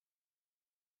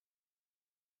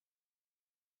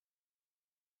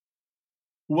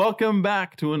Welcome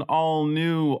back to an all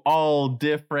new, all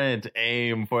different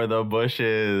Aim for the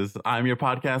Bushes. I'm your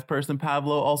podcast person,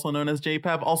 Pavlo, also known as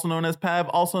JPav, also known as Pav,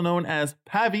 also known as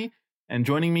Pavi. And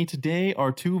joining me today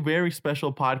are two very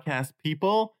special podcast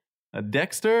people,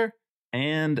 Dexter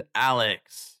and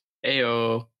Alex.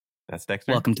 Heyo. That's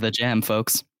Dexter. Welcome to the jam,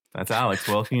 folks. That's Alex.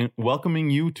 Welcoming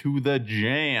you to the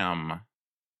jam.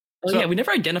 Oh, yeah, we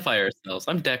never identify ourselves.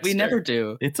 I'm Dexter. We never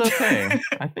do. It's okay.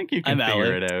 I think you can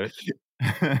figure it out.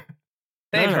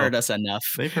 They've heard us enough.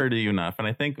 They've heard you enough. And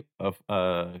I think of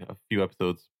a few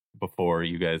episodes before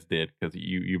you guys did, because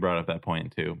you brought up that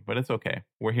point too. But it's okay.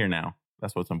 We're here now.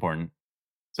 That's what's important.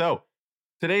 So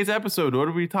today's episode, what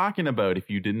are we talking about?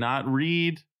 If you did not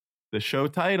read the show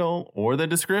title or the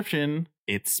description,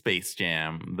 it's Space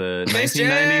Jam. The Space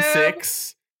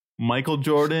 1996 Michael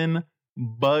Jordan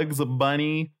Bugs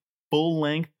Bunny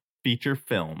full-length feature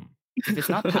film. If it's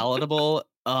not palatable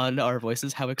on our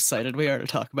voices how excited we are to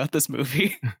talk about this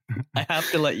movie, I have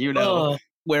to let you know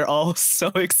we're all so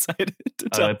excited to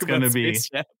talk about Space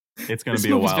Jam. It's going to be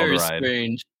a wild very ride.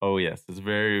 Strange. Oh, yes. It's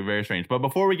very, very strange. But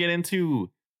before we get into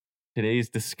today's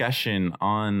discussion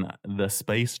on the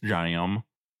Space Jam,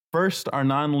 first, our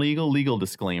non-legal legal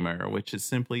disclaimer, which is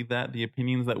simply that the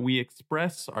opinions that we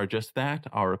express are just that,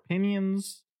 our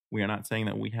opinions. We are not saying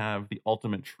that we have the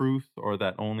ultimate truth or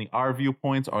that only our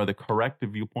viewpoints are the correct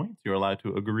viewpoints. You're allowed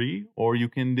to agree or you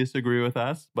can disagree with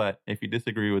us. But if you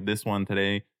disagree with this one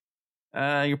today,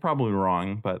 you're probably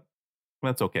wrong, but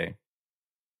that's okay.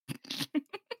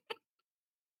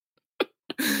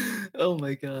 Oh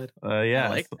my god. Yeah. I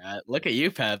like that. Look at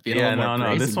you, Pat, being Yeah, a little more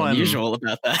crazy this than one, usual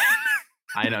about that.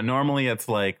 I know. Normally it's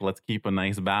like, let's keep a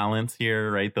nice balance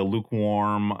here, right? The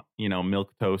lukewarm,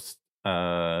 milk toast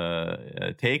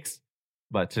takes,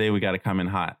 but today we got to come in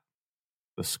hot.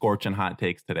 The scorching hot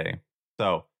takes today.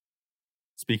 So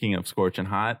speaking of scorching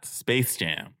hot, Space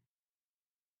Jam.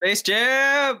 Space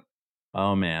Jam.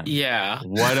 Oh man. Yeah.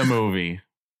 What a movie.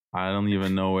 I don't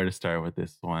even know where to start with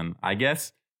this one. I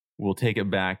guess we'll take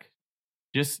it back.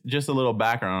 Just a little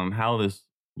background on how this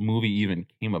movie even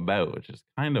came about, which is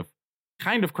kind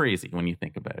of crazy when you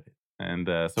think about it. And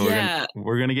so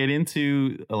we're gonna get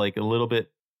into like a little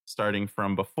bit starting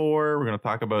from before. We're gonna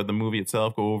talk about the movie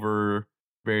itself, go over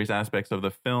various aspects of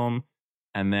the film,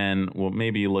 and then we'll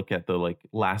maybe look at the like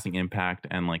lasting impact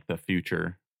and like the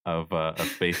future of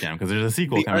Space Jam, because there's a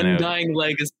sequel coming out. The undying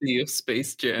legacy of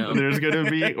Space Jam. We're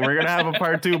gonna have a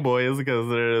part 2, boys, because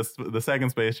there's the second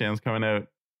Space Jam's coming out,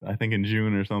 I think in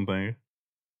June or something.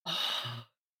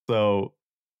 So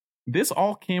this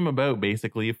all came about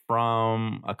basically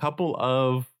from a couple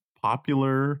of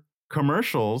popular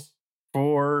commercials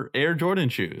for Air Jordan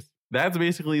shoes. That's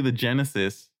basically the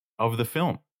genesis of the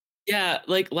film. Yeah,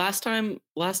 like last time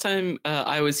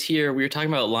I was here, we were talking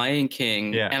about Lion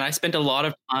King, and I spent a lot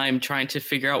of time trying to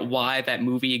figure out why that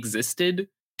movie existed.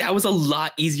 That was a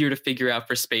lot easier to figure out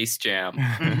for Space Jam,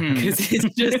 because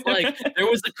it's just like, there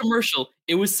was a commercial,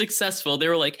 it was successful. They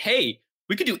were like, hey,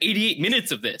 we could do 88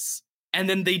 minutes of this. And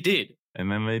then they did.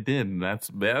 That's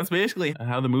basically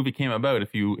how the movie came about.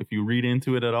 If you read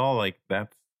into it at all, like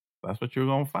that's what you're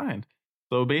going to find.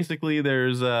 So basically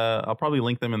there's I'll probably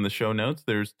link them in the show notes.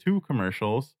 There's 2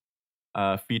 commercials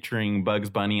featuring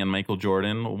Bugs Bunny and Michael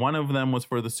Jordan. One of them was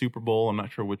for the Super Bowl. I'm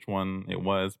not sure which one it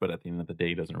was, but at the end of the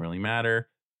day, it doesn't really matter.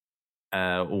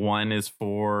 One is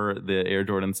for the Air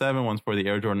Jordan 7, one's for the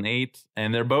Air Jordan 8,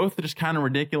 and they're both just kind of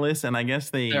ridiculous, and I guess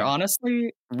they're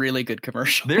honestly really good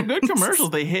commercials. They're good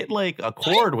commercials. They hit like a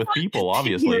chord with people,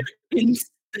 obviously.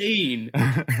 Insane.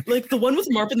 Like the one with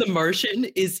Marvin the Martian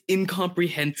is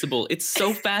incomprehensible. It's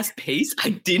so fast paced.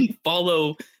 I didn't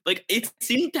follow. Like, it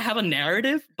seemed to have a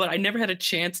narrative, but I never had a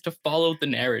chance to follow the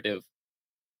narrative.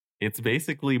 It's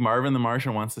basically Marvin the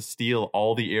Martian wants to steal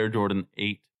all the Air Jordan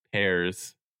 8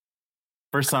 pairs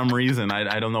for some reason.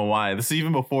 I don't know why. This is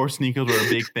even before sneakers were a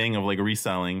big thing of like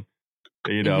reselling,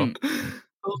 Oh,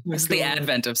 it's the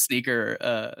advent of sneaker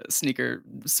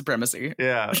supremacy.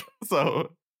 Yeah.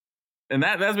 So, and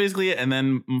that's basically it. And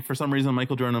then for some reason,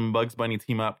 Michael Jordan and Bugs Bunny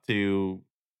team up to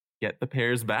get the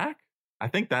pairs back. I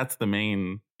think that's the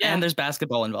main. Yeah, and there's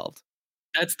basketball involved.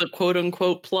 That's the quote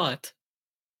unquote plot.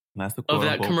 That's the of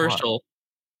that commercial. Plot.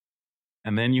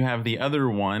 And then you have the other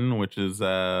one, which is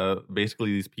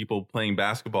basically these people playing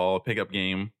basketball, a pickup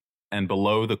game, and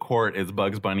below the court is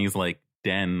Bugs Bunny's like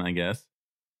den, I guess.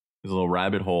 His little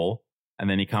rabbit hole. And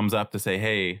then he comes up to say,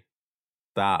 hey,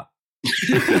 stop.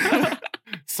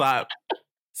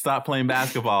 Stop playing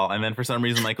basketball. And then for some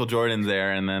reason Michael Jordan's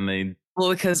there, and then they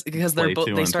because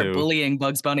they start bullying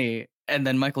Bugs Bunny, and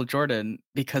then Michael Jordan,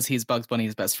 because he's Bugs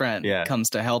Bunny's best friend, comes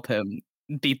to help him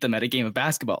beat them at a game of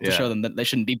basketball to show them that they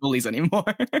shouldn't be bullies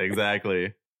anymore.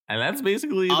 Exactly. And that's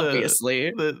basically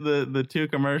obviously the two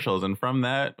commercials, and from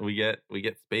that we get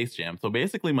Space Jam. So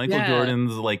basically, Michael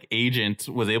Jordan's like agent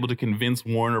was able to convince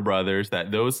Warner Brothers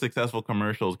that those successful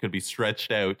commercials could be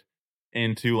stretched out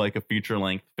into like a feature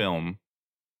length film.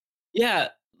 Yeah,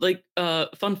 like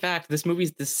fun fact: this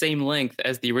movie's the same length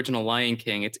as the original Lion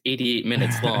King. It's 88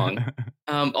 minutes long.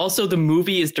 Also, the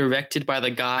movie is directed by the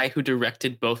guy who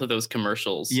directed both of those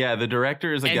commercials. Yeah, the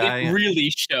director is a guy. It really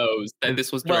shows that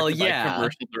this was directed by a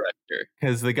commercial director.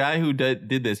 Because the guy who did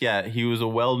this, he was a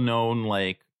well-known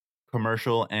like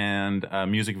commercial and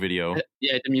music video.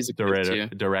 The music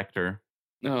director.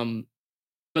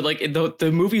 But like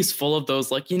the movie's full of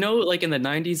those, like, like in the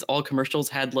 90s, all commercials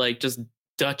had like just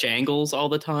Dutch angles all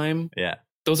the time. Yeah,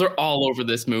 those are all over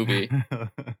this movie.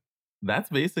 That's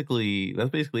basically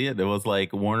it. It was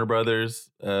like Warner Brothers,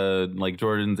 like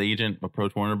Jordan's agent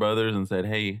approached Warner Brothers and said,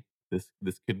 "Hey, this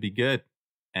could be good,"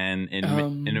 and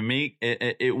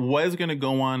it was going to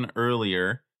go on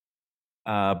earlier,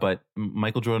 but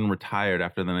Michael Jordan retired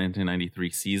after the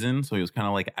 1993 season, so he was kind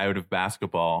of like out of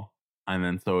basketball, and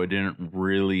then so it didn't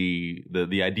really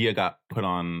the idea got put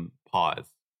on pause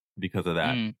because of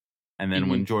that, and then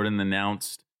when Jordan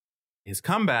announced his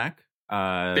comeback.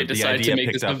 They decided to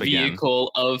make this a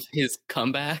vehicle of his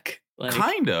comeback.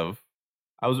 Kind of.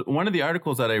 One of the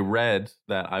articles that I read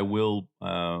that I will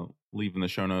leave in the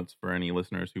show notes for any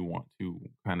listeners who want to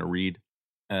kind of read.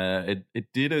 It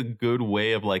did a good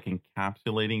way of like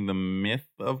encapsulating the myth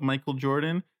of Michael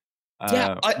Jordan.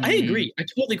 I agree. I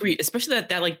totally agree. Especially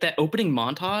that opening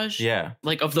montage. Yeah.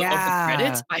 Like of the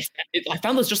credits. I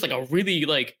found this just like a really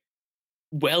like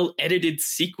well edited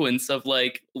sequence of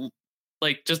like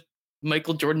just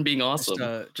Michael Jordan being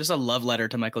awesome. Just a love letter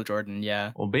to Michael Jordan,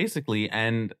 yeah. Well, basically,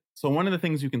 and so one of the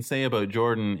things you can say about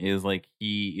Jordan is like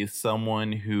he is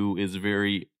someone who is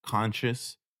very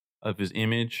conscious of his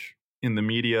image in the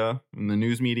media, in the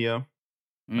news media,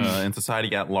 and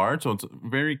society at large. So it's a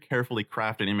very carefully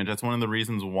crafted image. That's one of the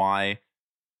reasons why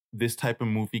this type of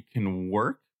movie can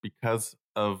work, because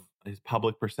of his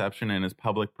public perception and his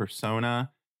public persona.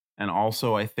 And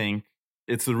also, I think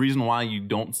it's the reason why you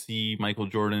don't see Michael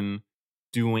Jordan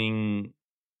doing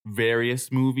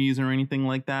various movies or anything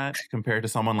like that compared to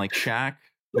someone like Shaq.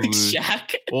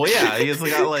 Shaq? Well, yeah, he's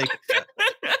got like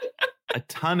a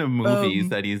ton of movies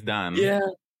that he's done. Yeah.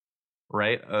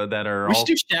 Right? That are we should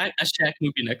do a Shaq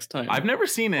movie next time. I've never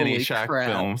seen any Shaq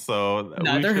films, so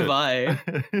neither have I.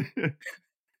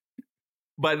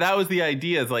 But that was the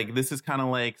idea, is like this is kind of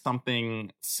like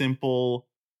something simple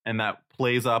and that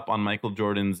plays up on Michael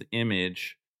Jordan's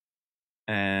image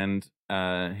and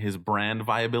his brand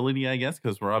viability, I guess,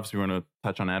 because we're obviously going to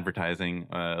touch on advertising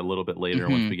a little bit later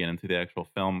once we get into the actual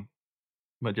film.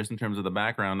 But just in terms of the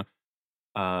background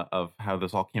of how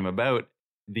this all came about,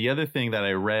 the other thing that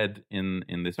I read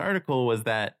in this article was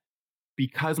that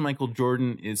because Michael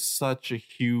Jordan is such a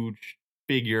huge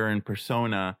figure and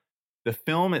persona, the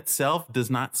film itself does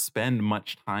not spend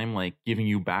much time like giving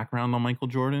you background on Michael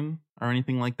Jordan or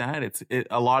anything like that.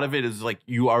 A lot of it is like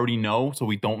you already know, so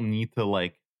we don't need to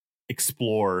like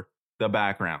explore the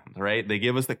background, right? They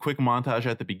give us the quick montage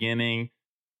at the beginning.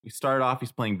 We start off,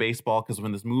 he's playing baseball, because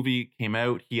when this movie came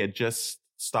out, he had just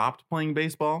stopped playing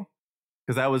baseball,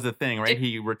 because that was the thing, right?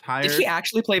 He retired. Did he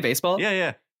actually play baseball?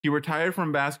 Yeah. He retired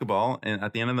from basketball and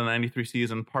at the end of the 93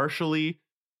 season, partially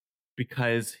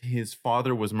because his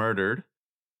father was murdered.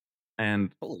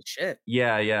 And holy shit.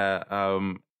 Yeah.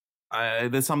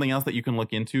 There's something else that you can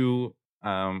look into.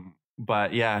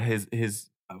 But yeah, his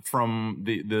from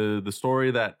the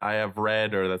story that I have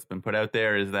read or that's been put out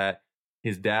there is that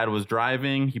his dad was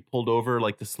driving. He pulled over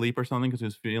like to sleep or something because he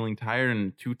was feeling tired,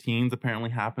 and two teens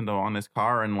apparently happened on his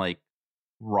car and like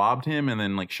robbed him and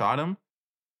then like shot him.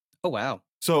 Oh wow.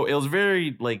 So it was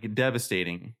very like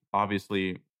devastating,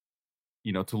 obviously,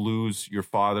 to lose your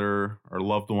father or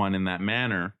loved one in that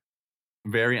manner.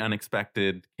 Very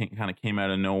unexpected, kind of came out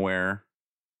of nowhere.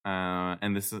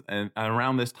 And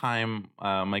around this time,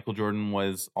 Michael Jordan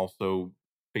was also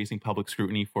facing public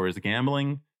scrutiny for his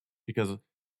gambling, because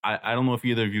I don't know if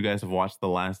either of you guys have watched The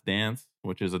Last Dance,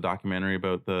 which is a documentary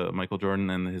about the Michael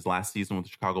Jordan and his last season with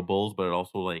the Chicago Bulls, but it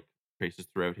also like traces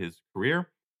throughout his career.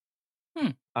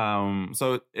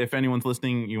 So if anyone's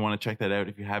listening, you want to check that out.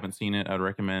 If you haven't seen it, I'd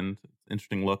recommend. It's an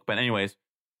interesting look. But anyways,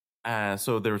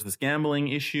 so there was this gambling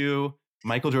issue.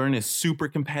 Michael Jordan is super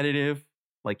competitive.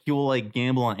 Like he will like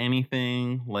gamble on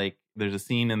anything. Like there's a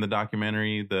scene in the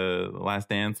documentary, The Last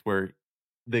Dance, where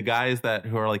the guys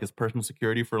who are like his personal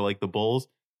security for like the Bulls,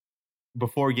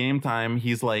 before game time,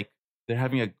 he's like they're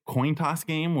having a coin toss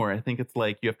game where I think it's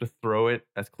like you have to throw it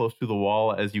as close to the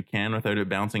wall as you can without it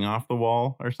bouncing off the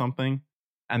wall or something.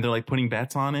 And they're like putting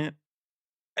bets on it.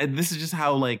 And this is just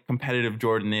how like competitive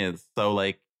Jordan is. So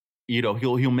like, you know,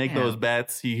 he'll make those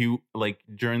bets. He like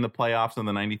during the playoffs in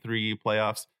the 93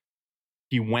 playoffs,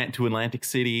 he went to Atlantic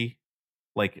City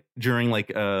like during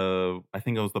like I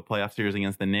think it was the playoff series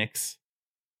against the Knicks.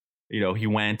 You know, he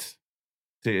went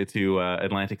to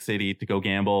Atlantic City to go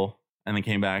gamble and then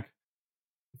came back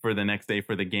for the next day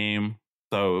for the game.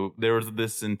 So there was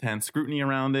this intense scrutiny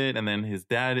around it, and then his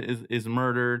dad is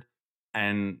murdered,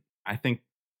 and I think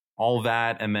all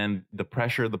that, and then the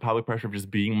pressure, the public pressure of just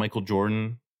being Michael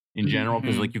Jordan in general,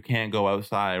 because like you can't go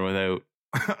outside without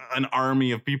an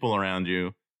army of people around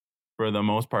you. For the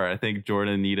most part, I think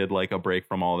Jordan needed like a break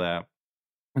from all that,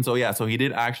 and so so he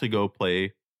did actually go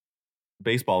play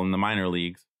baseball in the minor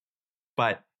leagues,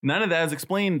 but none of that is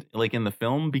explained like in the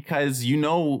film because you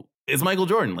know it's Michael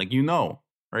Jordan, like you know.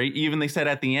 Right. Even they said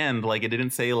at the end, like it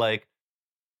didn't say like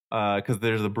because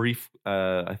there's a brief,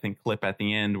 I think, clip at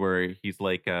the end where he's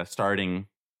like starting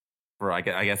for I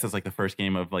guess it's like the first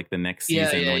game of like the next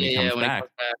season when he comes back.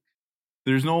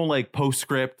 There's no like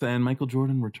postscript and Michael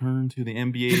Jordan returned to the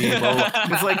NBA.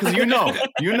 It's like because you know.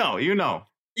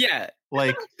 Yeah.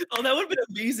 Like oh, that would have been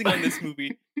amazing on this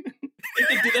movie. If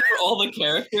they did that for all the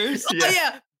characters. Yeah. Oh,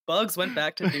 yeah. Bugs went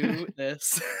back to do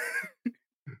this.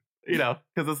 You know,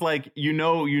 because it's like, you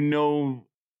know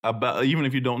about, even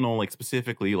if you don't know like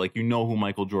specifically, like you know who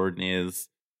Michael Jordan is.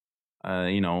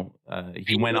 You know,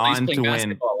 he went on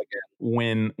to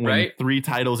win right? 3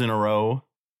 titles in a row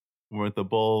with the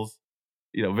Bulls.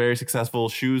 You know, very successful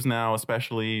shoes now,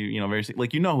 especially. You know, very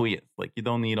like you know who he is. Like you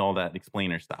don't need all that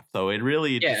explainer stuff. So it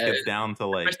really just gets down to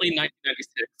like, especially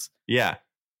 1996. Yeah,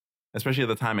 especially at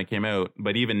the time it came out.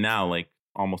 But even now, like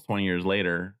almost 20 years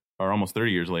later, or almost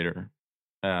 30 years later.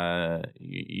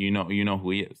 You know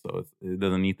who he is, so it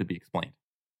doesn't need to be explained.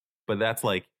 But that's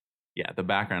like, the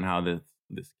background how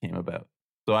this came about.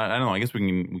 So I don't know. I guess we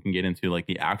can get into like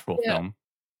the actual film.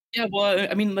 Yeah, well,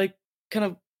 I mean, like, kind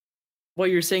of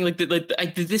what you're saying, like,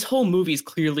 this whole movie is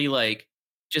clearly like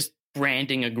just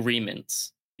branding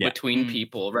agreements between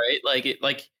people, right? Like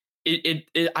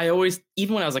it. I always,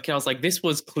 even when I was a kid, I was like, this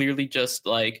was clearly just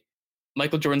like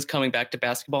Michael Jordan's coming back to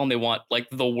basketball and they want like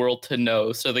the world to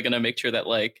know. So they're going to make sure that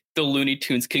like the Looney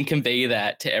Tunes can convey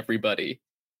that to everybody.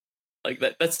 Like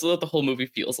that's what the whole movie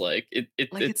feels like.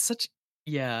 It's such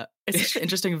an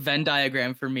interesting Venn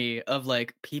diagram for me of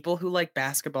like people who like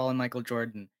basketball and Michael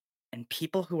Jordan and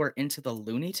people who are into the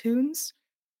Looney Tunes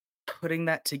putting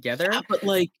that together. Yeah,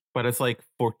 but it's like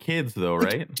for kids though,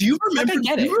 right? Do you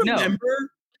remember?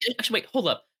 Actually, wait, hold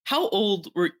up. How old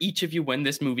were each of you when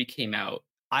this movie came out?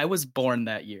 I was born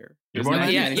that year. You're born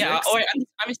that year? Yeah. Oh,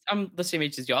 I'm the same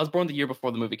age as you. I was born the year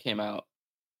before the movie came out.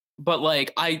 But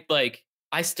like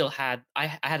I still had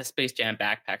I had a Space Jam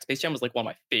backpack. Space Jam was like one of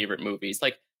my favorite movies.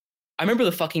 Like I remember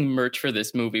the fucking merch for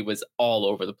this movie was all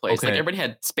over the place. Like everybody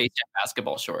had Space Jam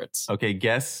basketball shorts. Okay,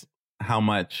 guess how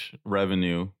much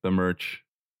revenue the merch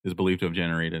is believed to have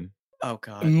generated. Oh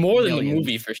god. More than the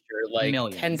movie for sure. Like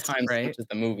millions, 10 times as much as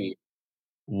the movie.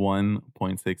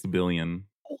 1.6 billion.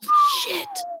 Holy shit.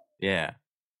 Yeah.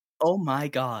 Oh my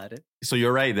god. So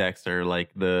you're right, Dexter. Like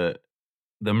the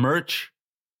merch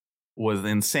was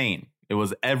insane. It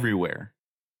was everywhere.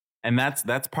 And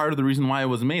that's part of the reason why it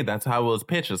was made. That's how it was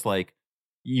pitched. It's like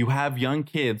you have young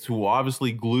kids who are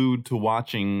obviously glued to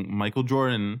watching Michael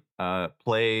Jordan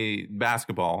play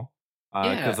basketball.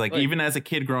 Because like even as a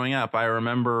kid growing up, I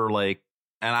remember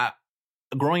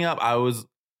growing up, I was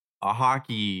a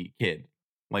hockey kid.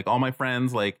 Like all my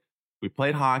friends, like we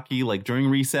played hockey. Like during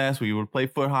recess, we would play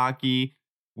foot hockey.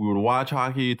 We would watch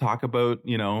hockey, talk about,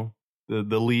 you know,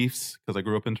 the Leafs, because I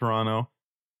grew up in Toronto.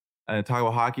 And talk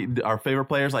about hockey, our favorite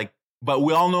players, like, but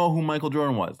we all know who Michael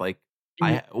Jordan was. Like,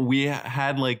 we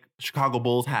had like Chicago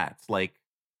Bulls hats, like,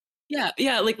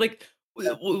 like,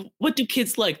 what do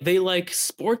kids like? They like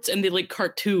sports and they like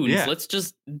cartoons. Yeah. Let's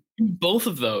just do both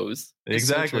of those.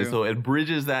 Exactly. So it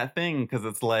bridges that thing because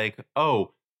it's like,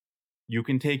 oh, you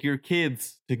can take your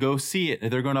kids to go see it.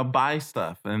 And they're going to buy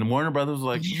stuff. And Warner Brothers was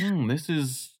like, you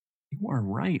are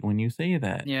right when you say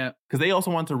that. Yeah. Because they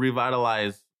also want to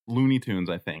revitalize Looney Tunes,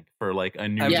 I think, for like a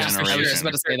new generation. I was just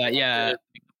about to say that. Yeah.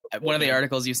 One of the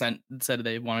articles you sent said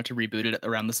they wanted to reboot it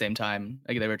around the same time.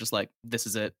 Like they were just like, this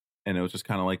is it. And it was just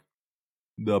kind of like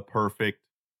the perfect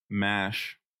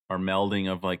mash or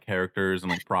melding of like characters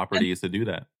and like properties to do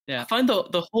that. Yeah. I find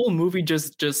the whole movie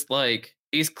just like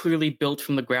is clearly built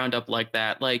from the ground up like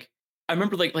that. Like I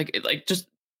remember like just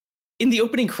in the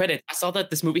opening credits, I saw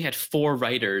that this movie had 4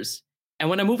 writers. And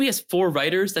when a movie has 4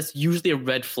 writers, that's usually a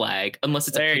red flag, unless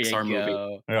it's There a you Pixar movie.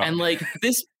 go. Yeah. And like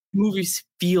this movie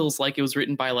feels like it was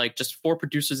written by like just 4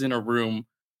 producers in a room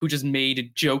who just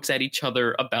made jokes at each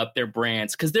other about their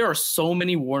brands. Because there are so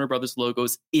many Warner Brothers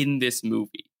logos in this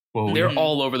movie. Well, They're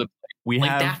all over the place. we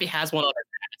Like have Daffy has one on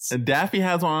his ass. Daffy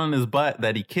has one on his butt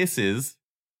that he kisses,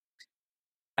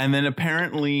 and then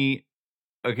apparently,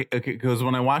 okay, because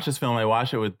when I watch this film, I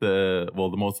watch it with the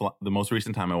most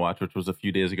recent time I watched, which was a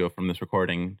few days ago from this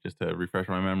recording, just to refresh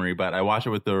my memory. But I watched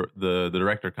it with the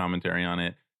director commentary on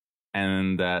it,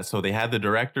 and so they had the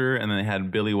director, and then they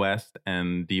had Billy West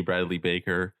and D. Bradley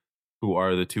Baker, who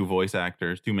are the two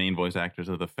main voice actors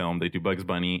of the film. They do Bugs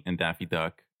Bunny and Daffy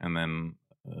Duck, and then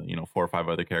 4 or 5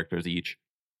 other characters each.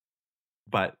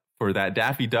 But for that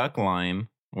Daffy Duck line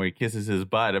where he kisses his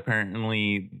butt,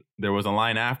 apparently there was a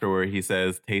line after where he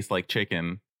says tastes like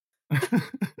chicken.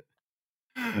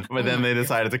 But then they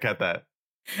decided to cut that.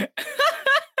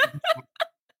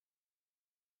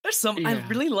 There's some I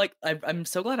really like. I'm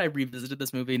so glad I revisited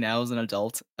this movie now as an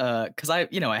adult, because I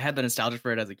had the nostalgia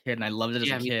for it as a kid and I loved it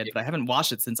as a kid, but I haven't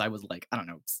watched it since I was like, I don't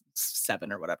know,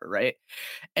 7 or whatever, right?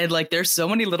 And like there's so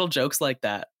many little jokes like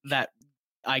that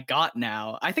I got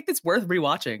now. I think it's worth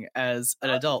rewatching as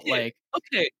an adult. Like,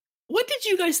 okay, what did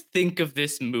you guys think of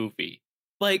this movie?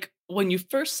 Like when you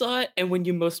first saw it and when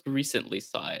you most recently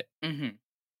saw it? Mm-hmm.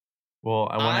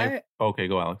 Well, okay,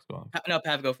 go Alex. No,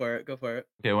 Pav, go for it.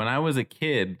 Okay, when I was a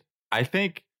kid, I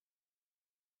think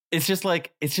it's just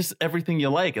everything you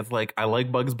like. It's like I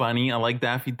like Bugs Bunny, I like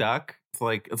Daffy Duck.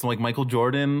 It's like Michael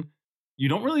Jordan. You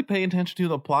don't really pay attention to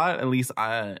the plot. At least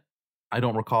I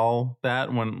don't recall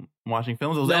that when watching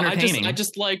films. It was entertaining. I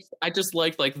just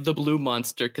liked like the Blue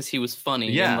Monster because he was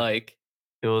funny. Yeah, and like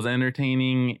it was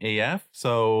entertaining AF.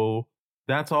 So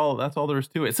that's all there is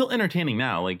to it. It's still entertaining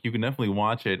now. Like you can definitely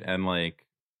watch it and like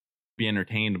be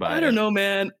entertained by it. I don't know,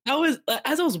 man.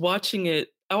 As I was watching it,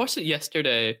 I watched it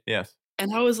yesterday. Yes.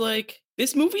 And I was like,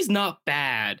 this movie's not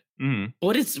bad,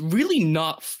 but it's really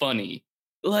not funny.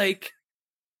 Like,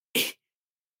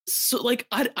 so like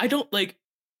I don't like.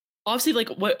 Obviously, like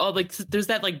what? Like there's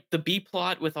that like the B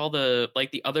plot with all the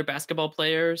like the other basketball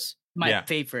players. My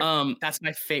favorite. That's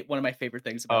my one of my favorite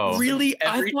things about. Really,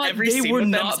 I thought they were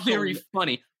not very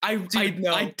funny. I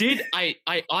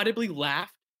audibly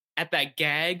laughed at that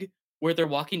gag where they're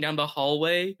walking down the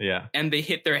hallway. Yeah. And they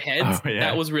hit their heads. Oh, yeah.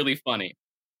 That was really funny.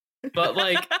 But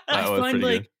like, I find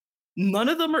like none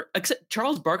of them are, except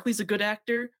Charles Barkley's a good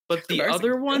actor, but the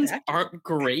other ones aren't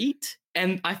great.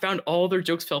 And I found all their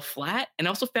jokes fell flat. And I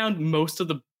also found most of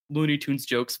the Looney Tunes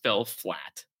jokes fell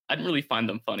flat. I didn't really find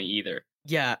them funny either.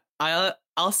 Yeah, I'll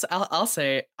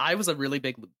say I was a really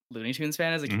big Looney Tunes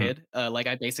fan as a kid. Like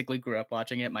I basically grew up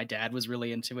watching it. My dad was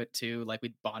really into it too. Like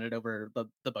we bonded over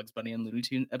the Bugs Bunny and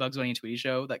Bugs Bunny and Tweety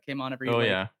show that came on every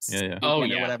yeah. Oh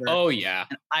yeah, whatever. Oh yeah.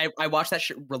 And I watched that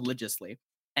shit religiously.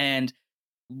 And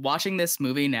watching this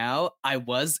movie now, I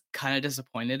was kind of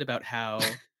disappointed about how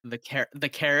the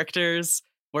characters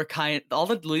were all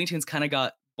the Looney Tunes kind of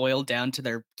got boiled down to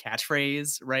their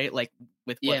catchphrase, right? Like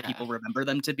with what people remember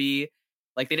them to be.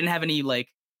 Like they didn't have any like,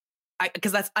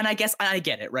 because that's, and I guess I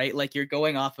get it, right? Like you're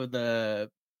going off of the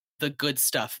good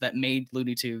stuff that made the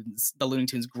Looney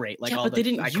Tunes great, like all the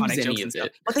iconic jokes and stuff.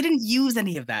 But they didn't use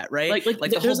any of that, right?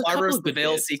 Like the whole Barber's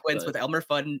Seville sequence with Elmer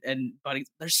Fudd and Buddy.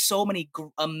 There's so many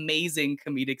amazing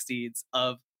comedic seeds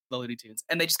of the Looney Tunes,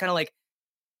 and they just kind of like,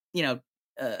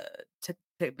 cherry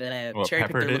pick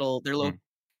their little.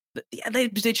 Yeah, they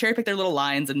cherry picked their little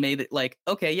lines and made it like,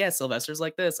 okay, yeah, Sylvester's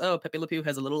like this. Oh, Pepe Le Pew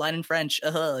has a little line in French.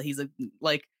 He's a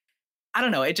like, I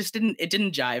don't know. It just didn't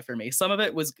jive for me. Some of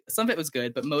it was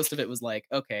good, but most of it was like,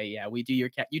 okay, yeah, you do your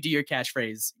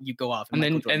catchphrase, you go off, and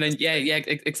then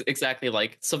exactly.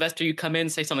 Like Sylvester, you come in,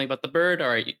 say something about the bird,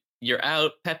 or you're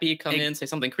out. Pepe, come in, say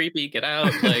something creepy, get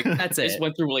out. Like that's it. Just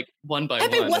went through like one by one.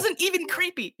 Pepe wasn't even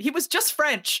creepy. He was just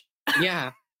French.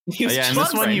 Yeah. And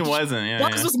this one he wasn't. Yeah,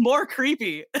 Bugs was more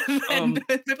creepy than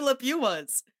Pepe Le Pew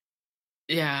was.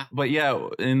 Yeah, but yeah,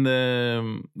 in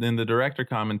the director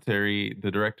commentary, the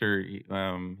director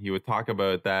he would talk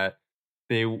about that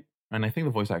and I think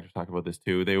the voice actors talk about this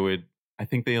too. I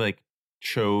think they like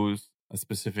chose a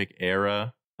specific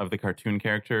era of the cartoon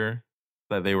character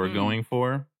that they were going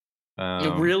for.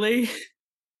 Really?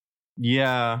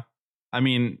 Yeah. I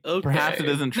mean, perhaps it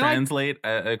doesn't translate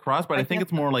across, but I think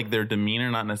it's more like their demeanor,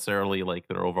 not necessarily like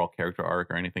their overall character arc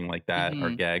or anything like that, or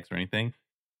gags or anything.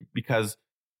 Because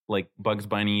like Bugs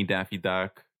Bunny, Daffy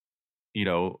Duck,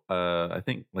 I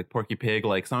think like Porky Pig,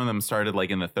 like some of them started like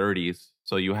in the 30s.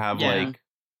 So you have like...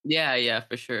 Yeah,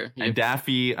 for sure. And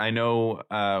Daffy, I know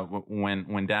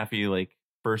when Daffy like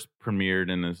first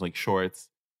premiered in his like shorts,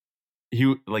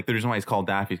 like the reason why he's called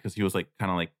Daffy is because he was like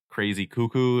kind of like crazy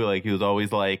cuckoo. Like he was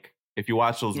always like, if you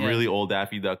watch those really old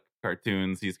Daffy Duck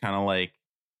cartoons, he's kind of like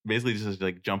basically just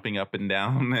like jumping up and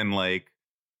down and like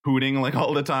hooting like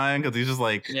all the time because he's just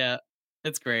like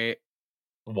it's great,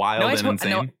 wild and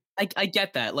insane. I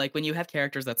get that. Like when you have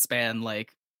characters that span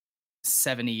like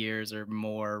 70 years or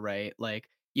more, right? Like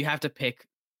you have to pick.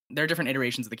 There are different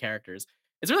iterations of the characters.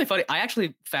 It's really funny. I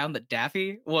actually found that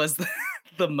Daffy was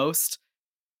the most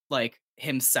like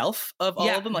himself of all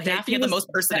of them. Like Daffy had the most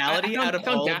personality out of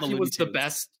all Daffy the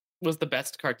was the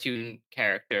best cartoon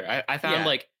character. I found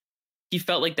like he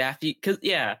felt like Daffy because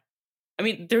I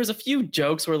mean there was a few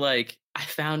jokes where like I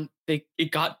found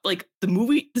it got like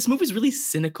this movie's really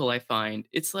cynical. I find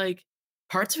it's like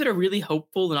parts of it are really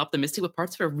hopeful and optimistic, but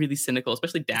parts of it are really cynical,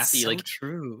 especially Daffy. It's so like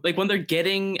true. Like when they're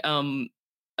getting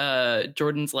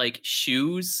Jordan's like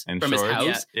shoes and from his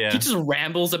house. He just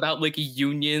rambles about like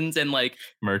unions and like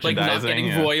not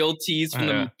getting royalties from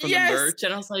the merch.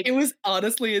 And I was like, it was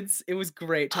honestly, it was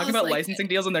great. Talking about like, licensing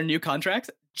deals and their new contracts,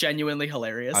 genuinely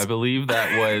hilarious. I believe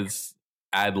that was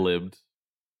ad-libbed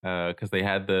because they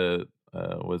had the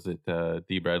was it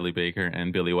D. Bradley Baker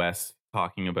and Billy West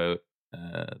talking about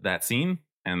that scene,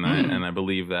 and I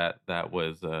believe that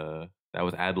was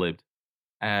ad-libbed.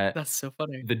 That's so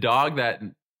funny. The dog that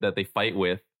they fight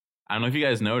with, I don't know if you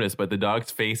guys noticed, but the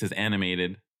dog's face is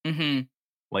animated. Mm-hmm.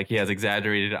 Like he has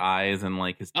exaggerated eyes and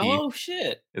like his teeth. Oh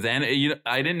shit!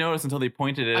 I didn't notice until they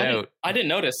pointed it out. I didn't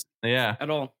notice. Yeah, at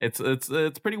all. It's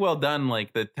pretty well done.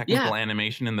 Like the technical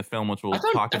animation in the film, which we'll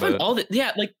talk about.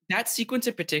 Like that sequence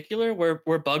in particular,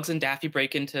 where Bugs and Daffy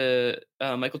break into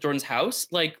Michael Jordan's house,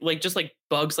 like just like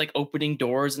Bugs like opening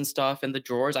doors and stuff and the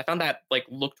drawers. I found that like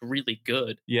looked really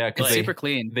good. Yeah, because like, super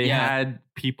clean. They had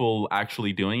people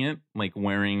actually doing it, like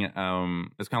wearing. It's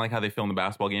kind of like how they filmed the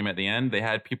basketball game at the end. They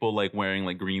had people like wearing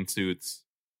like green suits,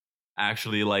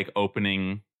 actually like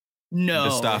opening. The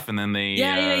stuff, and then they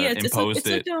imposed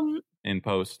it in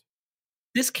post.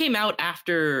 This came out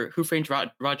after Who Framed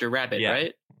Roger Rabbit,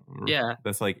 right? Yeah,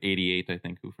 that's like 88, I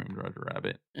think. Who Framed Roger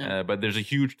Rabbit? But there's a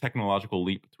huge technological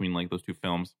leap between like those two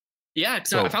films. Yeah,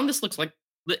 so I found this looks like,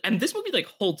 and this movie like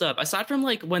holds up. Aside from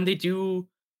like when they do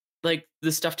like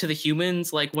the stuff to the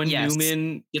humans, like when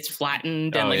Newman gets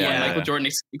flattened and Michael Jordan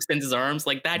extends his arms,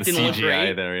 like that didn't look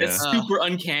great. It's super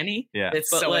uncanny. Yeah, it's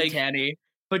so uncanny.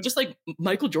 But just like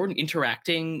Michael Jordan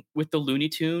interacting with the Looney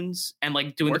Tunes and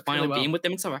like doing the final game with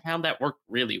them and stuff, I found that worked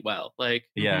really well. Like,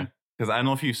 because I don't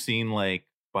know if you've seen like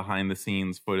behind the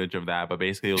scenes footage of that, but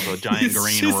basically it was a giant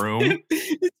green room,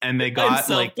 and they got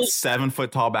like 7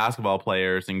 foot tall basketball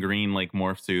players in green like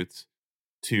morph suits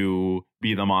to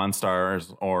be the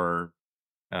Monstars, or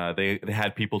they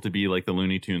had people to be like the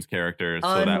Looney Tunes characters,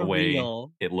 so that way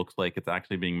it looks like it's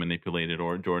actually being manipulated,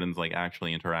 or Jordan's like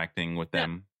actually interacting with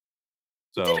them.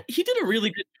 So he did a really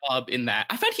good job in that.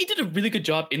 I found he did a really good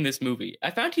job in this movie.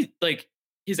 I found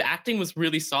his acting was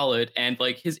really solid, and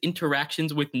like his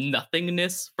interactions with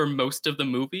nothingness for most of the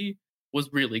movie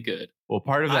was really good. Well,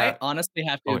 part of that, I honestly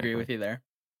have to agree with you there.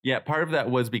 Yeah, part of that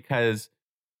was because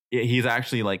he's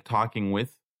actually like talking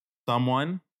with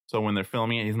someone. So when they're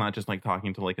filming it, he's not just like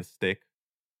talking to like a stick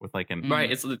with like an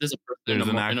there's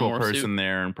an actual person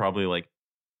there and probably like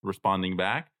responding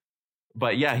back.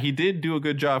 But yeah, he did do a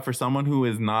good job for someone who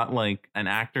is not like an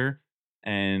actor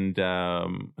and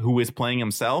who is playing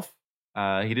himself.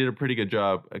 He did a pretty good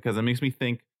job, because it makes me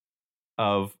think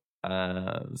of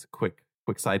this quick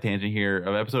side tangent here,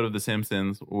 of episode of The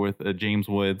Simpsons with James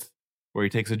Woods, where he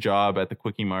takes a job at the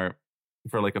Quickie Mart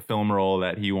for like a film role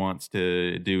that he wants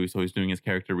to do. So he's doing his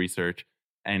character research,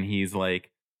 and he's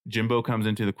like, Jimbo comes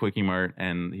into the Quickie Mart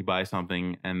and he buys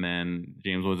something, and then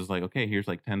James Woods is like, okay, here's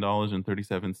like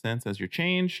 $10.37 as your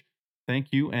change. Thank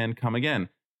you, and come again.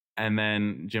 And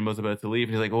then Jimbo's about to leave.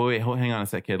 And he's like, oh, wait, hang on a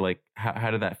sec, kid. Like,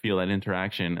 how did that feel, that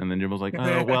interaction? And then Jimbo's like,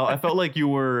 oh, well, I felt like you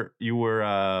were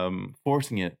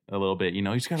forcing it a little bit. You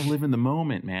know, you just got to live in the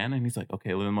moment, man. And he's like,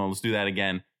 okay, live in the moment. Let's do that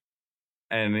again.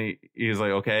 And he's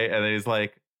like, okay. And then he's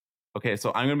like, okay,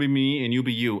 so I'm going to be me and you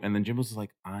be you. And then Jimbo's just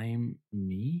like, I'm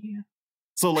me?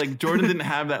 So like Jordan didn't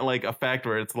have that like effect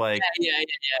where it's like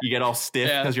you get all stiff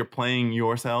because you're playing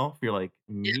yourself. You're like,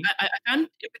 me? Yeah, I found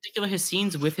in particular his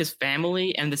scenes with his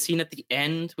family and the scene at the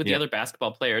end with the other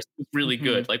basketball players was really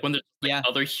good. Like when there's like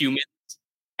other humans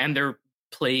and they're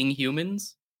playing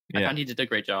humans. I found he did a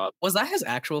great job. Was that his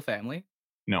actual family?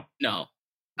 No. No.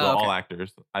 They're all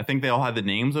actors. I think they all had the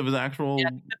names of his actual. Yeah,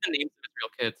 the names of his real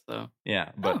kids though.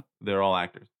 Yeah, but they're all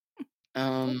actors.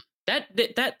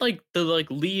 That like the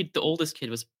lead, the oldest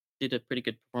kid did a pretty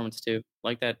good performance too.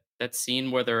 Like that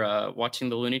scene where they're watching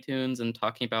the Looney Tunes and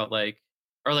talking about like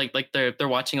they're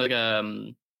watching like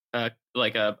a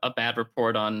like a bad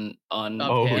report on him, yeah, on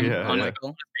yeah.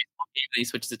 Michael. and he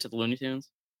switches it to the Looney Tunes.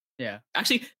 Yeah.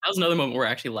 Actually, that was another moment where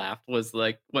I actually laughed, was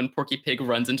like when Porky Pig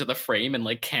runs into the frame and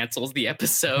like cancels the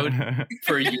episode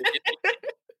for a unit.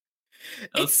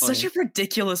 It's such a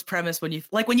ridiculous premise when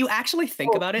you actually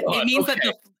think about it. It means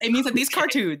that these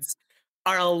cartoons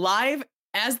are alive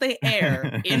as they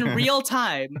air in real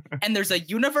time, and there's a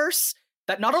universe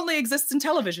that not only exists in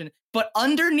television, but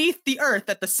underneath the earth,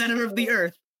 at the center of the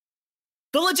earth.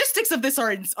 The logistics of this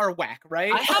are whack,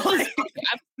 right? I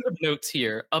have notes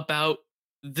here about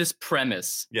this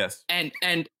premise. Yes. And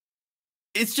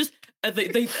it's just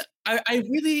I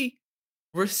really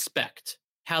respect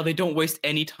how they don't waste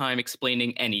any time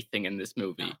explaining anything in this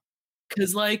movie.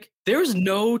 Because like there's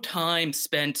no time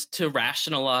spent to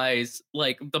rationalize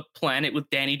like the planet with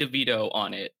Danny DeVito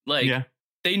on it. Like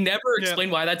they never explain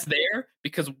why that's there,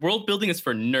 because world building is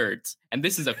for nerds, and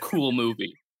this is a cool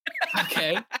movie.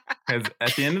 Okay. Because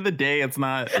at the end of the day, it's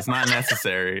not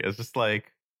necessary. It's just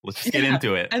like, let's just get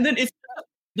into it. And then it's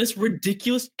this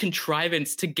ridiculous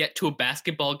contrivance to get to a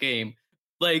basketball game.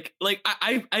 Like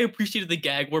I appreciated the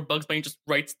gag where Bugs Bunny just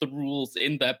writes the rules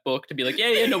in that book to be like,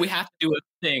 no, we have to do a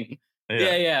thing.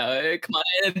 Come on.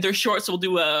 And they're short, so we'll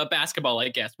do a basketball, I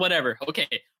guess. Whatever. Okay.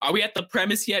 Are we at the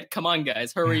premise yet? Come on,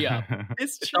 guys. Hurry up.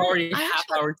 It's already a half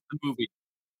hour into the movie.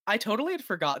 I totally had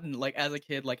forgotten, like, as a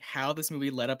kid, like, how this movie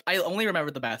led up. I only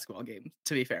remembered the basketball game,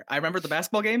 to be fair. I remember the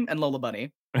basketball game and Lola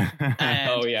Bunny.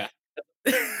 Oh, yeah.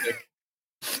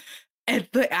 And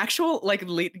the actual, like,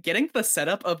 getting the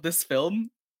setup of this film,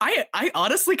 I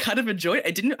honestly kind of enjoyed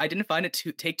it. I didn't find it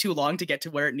to take too long to get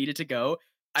to where it needed to go.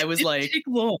 I was like,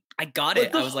 I got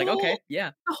it. I was like, okay,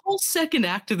 yeah. The whole second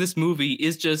act of this movie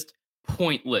is just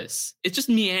pointless. It's just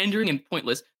meandering and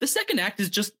pointless. The second act is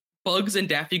just Bugs and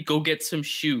Daffy go get some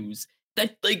shoes.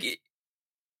 That, like...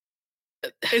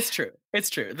 It's true. It's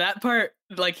true. That part,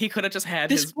 like, he could have just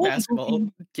had his basketball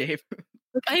game.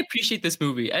 Like, I appreciate this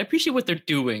movie. I appreciate what they're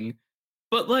doing.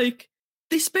 But, like,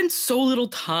 they spend so little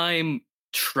time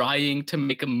trying to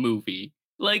make a movie.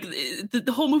 Like,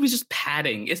 the whole movie's just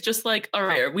padding. It's just like, all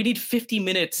right, we need 50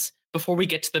 minutes before we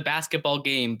get to the basketball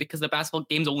game, because the basketball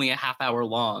game's only a half hour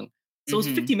long. So those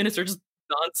 50 minutes are just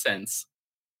nonsense.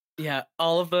 Yeah,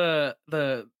 all of the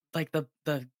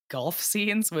golf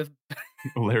scenes with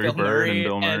Larry Bird and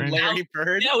Bill Murray. And Larry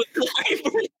Bird. Yeah, with Larry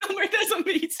Bird and Bill Murray. That's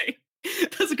amazing.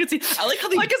 That's a good scene. I like how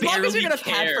they like, as long as you're gonna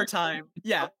care. pad for time.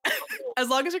 Yeah. As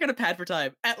long as you're gonna pad for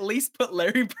time, at least put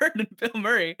Larry Bird and Bill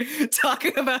Murray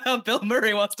talking about how Bill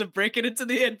Murray wants to break it into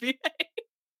the NBA.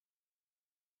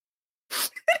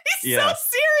 He's so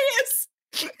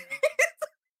serious.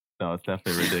 No, it's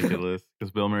definitely ridiculous,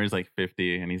 because Bill Murray's like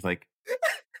 50 and he's like,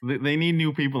 they need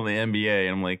new people in the NBA.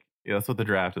 And I'm like, yeah, that's what the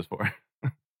draft is for.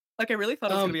 Like, I really thought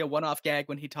it was gonna be a one-off gag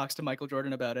when he talks to Michael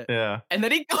Jordan about it. Yeah. And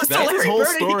then he goes That's to Larry his whole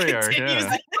Bird story and he arc, continues.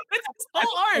 yeah. It's so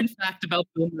hard. Fun fact about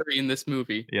Bill Murray in this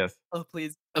movie. Yes. Oh,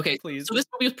 please. Okay, please. So this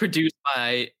movie was produced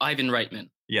by Ivan Reitman.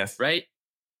 Yes. Right?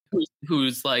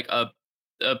 Who's like a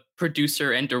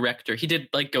producer and director. He did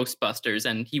like Ghostbusters,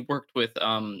 and he worked with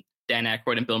Dan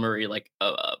Aykroyd and Bill Murray like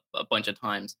a bunch of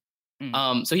times.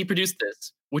 So he produced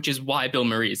this, which is why Bill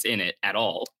Murray is in it at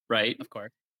all, right? Of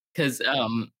course. Because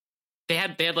they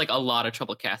had like a lot of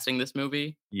trouble casting this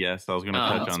movie. Yes, I was going to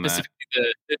touch on that.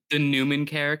 Specifically the Newman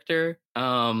character.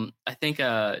 I think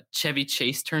Chevy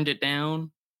Chase turned it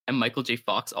down, and Michael J.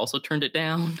 Fox also turned it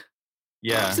down.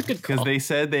 Yeah, because they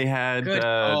said they had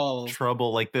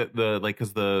trouble, like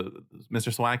because the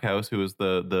Mr. Swackhouse, who is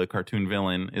the cartoon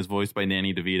villain, is voiced by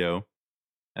Danny DeVito,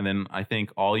 and then I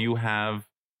think all you have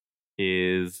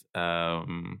is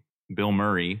Bill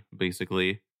Murray,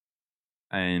 basically.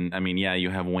 And I mean, yeah, you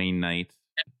have Wayne Knight,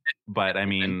 but I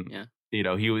mean, you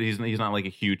know, he's not like a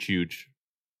huge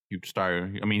star.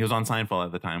 I mean, he was on Seinfeld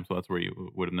at the time, so that's where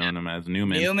you would have known him as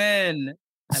Newman.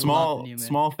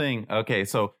 Small thing.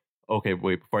 Okay,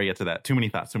 wait, before I get to that, too many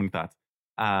thoughts.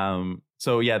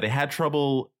 So yeah, they had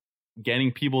trouble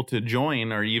getting people to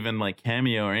join or even like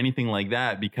cameo or anything like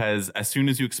that, because as soon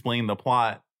as you explain the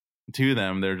plot to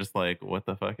them, they're just like, what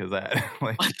the fuck is that?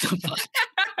 Like, what the fuck?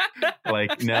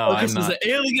 Like, no, this is an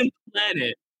alien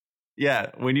planet.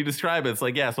 Yeah, when you describe it, it's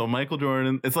like, yeah, so Michael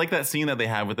Jordan, it's like that scene that they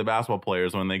have with the basketball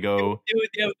players when they go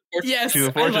to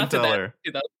the fortune teller.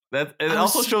 It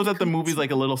also shows that the movie's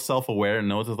like a little self-aware and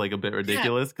knows it's like a bit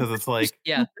ridiculous, because it's like,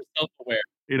 self-aware.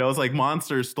 You know, it's like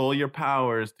monsters stole your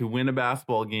powers to win a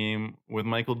basketball game with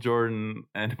Michael Jordan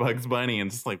and Bugs Bunny, and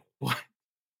it's just like, what?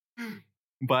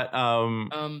 But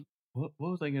what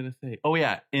was I gonna say? Oh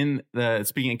yeah, in the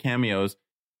speaking of cameos,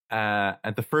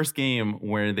 at the first game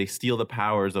where they steal the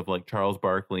powers of like Charles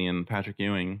Barkley and Patrick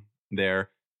Ewing, there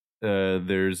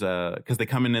there's because they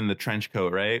come in the trench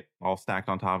coat, right, all stacked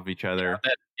on top of each other,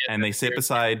 and they sit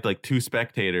beside like two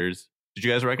spectators. Did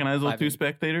you guys recognize those two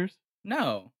spectators?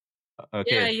 No.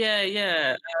 Okay.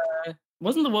 Yeah.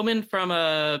 Wasn't the woman from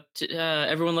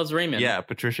Everyone Loves Raymond? Yeah,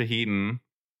 Patricia Heaton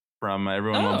from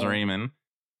Everyone Loves Raymond.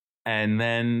 And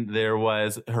then there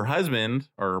was her husband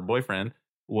or boyfriend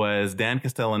was Dan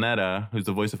Castellaneta, who's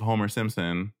the voice of Homer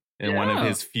Simpson in one of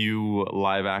his few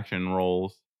live action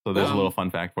roles. So there's a little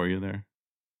fun fact for you there.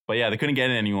 But yeah, they couldn't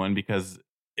get anyone because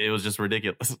it was just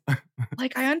ridiculous.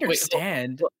 Like, I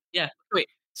understand. Wait.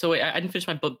 So I didn't finish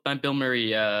my Bill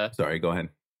Murray. Sorry, go ahead.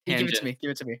 Give it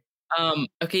to me.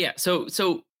 Okay, yeah.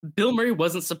 So Bill Murray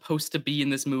wasn't supposed to be in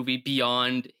this movie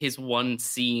beyond his one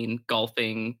scene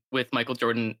golfing with Michael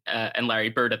Jordan and Larry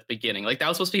Bird at the beginning. Like, that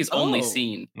was supposed to be his only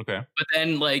scene. Okay. But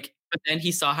then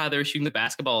he saw how they were shooting the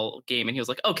basketball game, and he was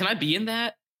like, "Oh, can I be in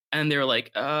that?" And they were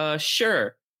like,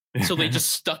 "Sure." So they just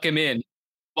stuck him in.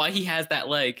 Why he has that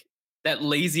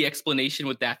lazy explanation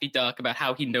with Daffy Duck about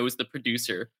how he knows the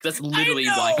producer. That's literally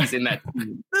why he's in that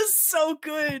scene. This is so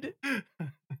good.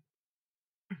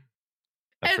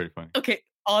 That's pretty funny. Okay,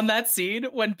 on that scene,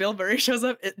 when Bill Murray shows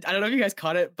up, I don't know if you guys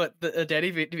caught it, but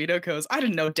Danny DeVito goes, "I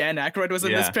didn't know Dan Aykroyd was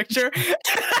in this picture."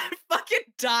 I fucking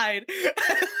died.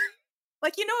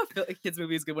 Like, you know, a kids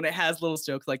movie is good when it has little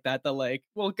jokes like that like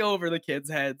will go over the kids'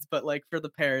 heads, but like for the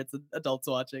parents and adults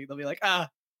watching, they'll be like,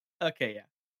 okay,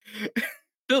 yeah.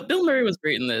 Bill Murray was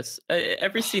great in this.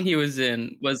 Every scene he was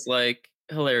in was like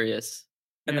hilarious,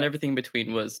 and then everything in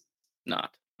between was not.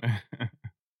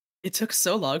 It took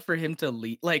so long for him to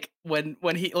leave. Like when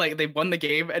he they won the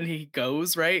game and he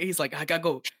goes, right, he's like, I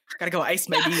gotta go ice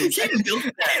my knees.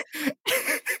 It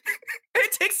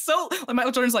takes so. Like,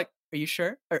 Michael Jordan's like, "Are you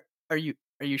sure? Are you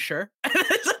sure?"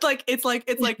 it's like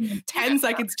 10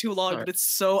 seconds too long, but it's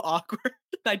so awkward.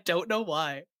 I don't know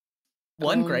why.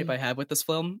 One gripe I have with this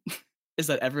film is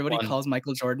that everybody calls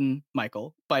Michael Jordan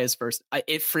Michael by his first.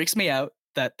 It freaks me out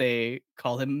that they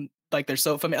call him like they're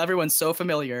so familiar. Everyone's so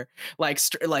familiar. Like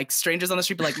strangers on the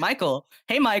street be like, "Michael,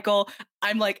 hey Michael."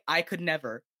 I'm like, I could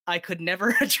never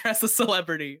address a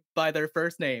celebrity by their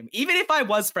first name, even if I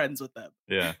was friends with them.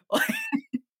 Yeah,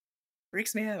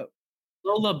 freaks me out.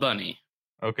 Lola Bunny.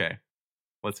 Okay,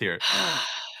 let's hear it.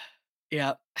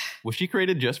 Yeah. Was she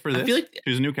created just for this? I feel like she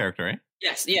was a new character, right?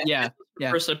 Yes. Yeah.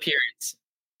 First appearance.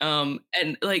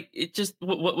 And like it just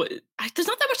what there's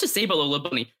not that much to say about Lola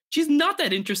Bunny. She's not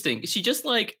that interesting. She just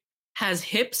like has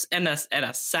hips and a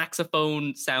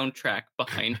saxophone soundtrack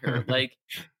behind her, like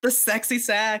the sexy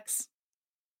sax.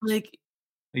 Like,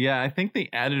 yeah, I think they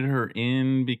added her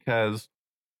in because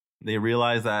they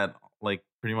realized that like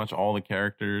pretty much all the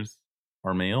characters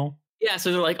are male. Yeah,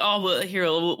 so they're like, "Oh, well, here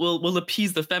we'll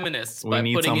appease the feminists by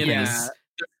putting in this."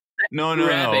 No,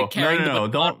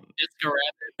 don't.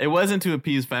 It wasn't to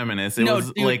appease feminists. It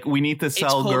was dude, like we need to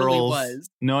sell girls.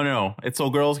 No, it's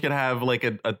so girls could have like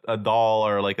a doll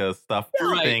or like a stuffed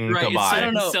thing to buy. I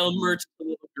don't know. Sell merch to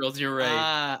little girls. You're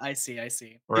right. I see.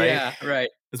 Right? Yeah,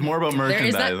 right. It's more about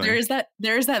merchandising. There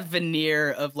is that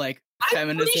veneer of like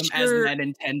feminism as men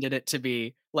intended it to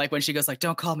be. Like when she goes like,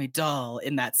 "Don't call me doll"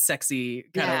 in that sexy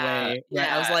kind of way.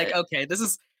 Yeah, I was like, okay, this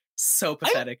is so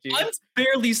pathetic, dude. I'm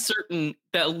fairly certain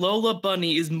that Lola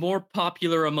Bunny is more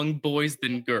popular among boys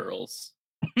than girls.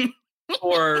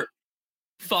 For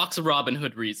Fox Robin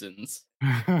Hood reasons.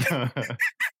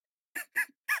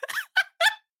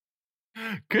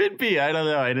 Could be. I don't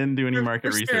know. I didn't do any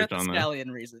market research on that.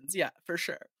 Stallion reasons. Yeah, for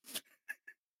sure.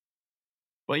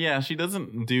 But yeah, she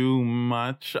doesn't do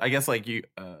much. I guess like you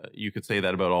could say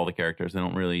that about all the characters. They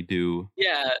don't really do.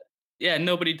 Yeah,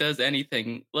 nobody does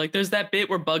anything. Like there's that bit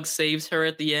where Bugs saves her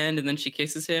at the end and then she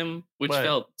kisses him, which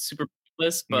felt super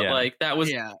pointless, but like that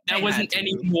wasn't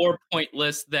any more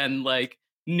pointless than like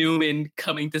Newman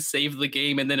coming to save the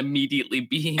game and then immediately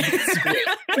being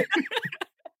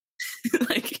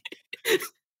like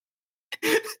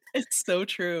it's so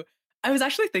true. I was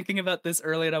actually thinking about this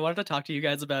earlier and I wanted to talk to you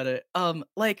guys about it.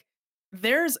 Like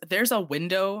there's a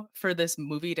window for this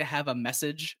movie to have a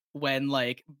message when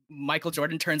like Michael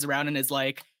Jordan turns around and is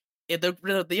like,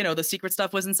 the secret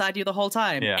stuff was inside you the whole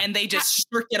time, and they just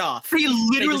shirk it off. They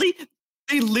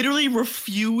literally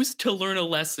refuse to learn a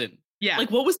lesson. Yeah,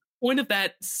 like what was the point of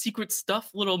that secret stuff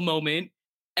little moment?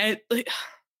 And like,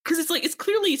 because it's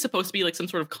clearly supposed to be like some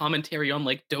sort of commentary on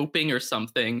like doping or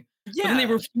something. Yeah, but then they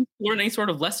refuse to learn any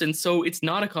sort of lesson, so it's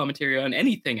not a commentary on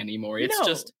anything anymore. It's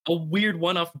just a weird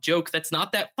one-off joke that's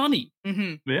not that funny.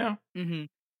 Mm-hmm. Yeah. Mm-hmm.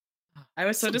 I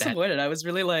was so disappointed. I was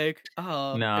really like,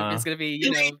 "Oh, it's gonna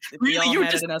be really you're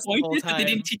disappointed that they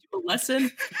didn't teach you a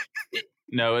lesson."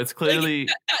 No, it's clearly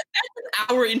that's an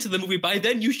hour into the movie. By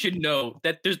then, you should know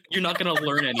that you're not going to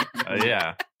learn anything.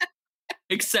 Yeah.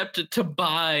 Except to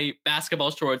buy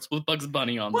basketball shorts with Bugs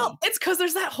Bunny on them. Well, it's because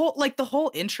there's that whole the whole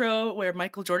intro where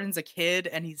Michael Jordan's a kid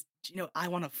and he's, I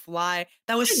want to fly.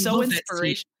 That was so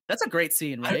inspirational. That's a great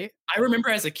scene, right? I remember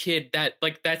as a kid that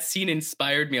that scene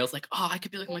inspired me. I was like, oh, I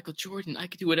could be like Michael Jordan. I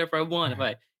could do whatever I want if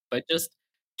I just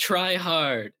try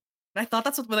hard. And I thought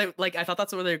that's what I thought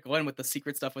that's where they were going with the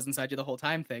secret stuff was inside you the whole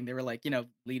time thing. They were like,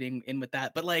 leading in with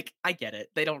that. But like, I get it.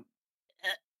 They don't.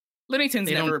 Looney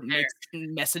Tunes never makes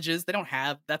messages. They don't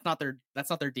have. That's not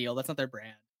their deal. That's not their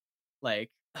brand. Like,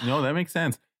 no, that makes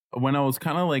sense. When I was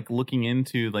kind of like looking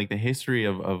into like the history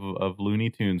of Looney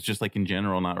Tunes, just like in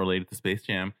general, not related to Space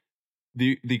Jam,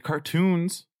 the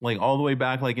cartoons, like all the way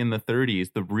back like in the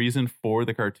 30s, the reason for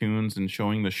the cartoons and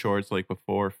showing the shorts like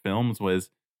before films was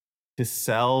to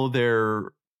sell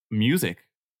their music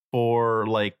for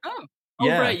like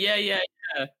right, yeah.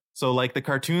 So like the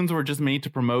cartoons were just made to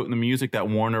promote the music that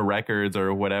Warner Records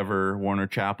or whatever, Warner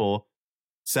Chappell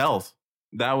sells.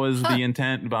 That was the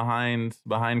intent behind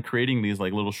creating these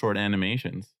like little short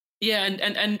animations. Yeah,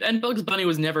 and Bugs Bunny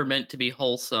was never meant to be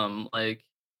wholesome. Like,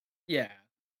 yeah,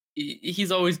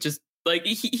 he's always just like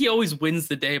he always wins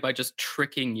the day by just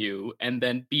tricking you and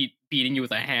then beating you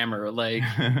with a hammer. Like,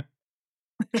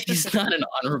 he's not an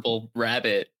honorable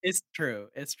rabbit. It's true.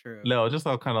 No, just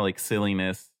all kind of like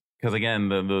silliness. Because again,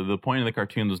 the point of the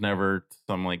cartoon was never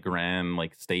some like grand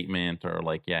like statement or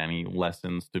like any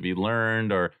lessons to be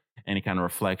learned or any kind of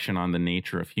reflection on the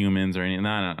nature of humans or anything.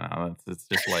 No. It's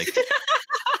just like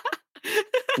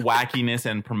wackiness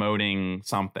and promoting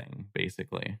something,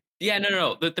 basicon Yeah,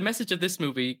 no. The message of this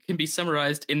movie can be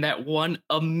summarized in that one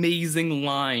amazing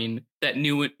line that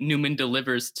Newman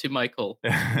delivers to Michael.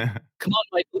 Come on,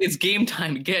 Michael, it's game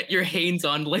time. Get your Hanes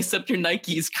on, lace up your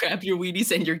Nikes, grab your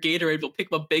Wheaties and your Gatorade. We'll pick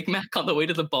up a Big Mac on the way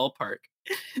to the ballpark.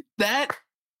 That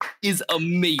is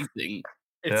amazing.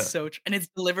 It's so and it's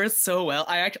delivered so well.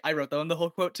 I wrote down the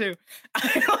whole quote too.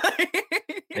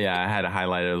 Yeah, I had to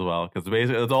highlight it as well because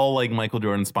basically it's all like Michael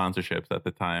Jordan sponsorships at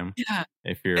the time. Yeah,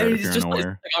 if you're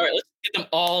unaware. Like, all right, let's get them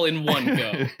all in one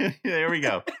go. There we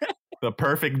go. The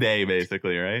perfect day,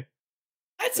 basically, right?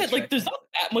 That said, like, there's not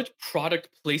that much product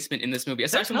placement in this movie,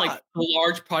 aside from like the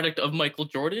large product of Michael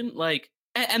Jordan. Like,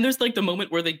 and there's like the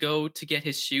moment where they go to get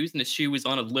his shoes, and the shoe is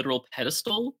on a literal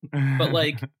pedestal. But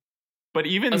like, but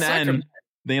even then,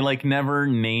 they like never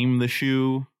name the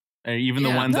shoe. Even the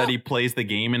ones that he plays the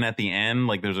game in at the end,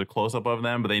 like there's a close up of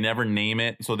them, but they never name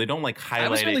it, so they don't like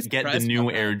highlight it. Get the new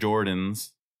Air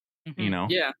Jordans,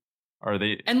 Yeah. Are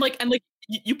they? And like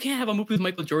you can't have a movie with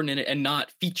Michael Jordan in it and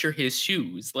not feature his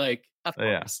shoes. Like, of course.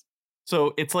 Yeah.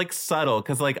 So it's like subtle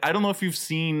because like I don't know if you've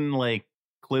seen like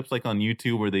clips like on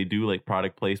YouTube where they do like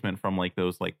product placement from like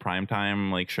those like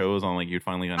primetime like shows on like you'd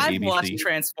find like on I've ABC. watched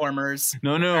Transformers.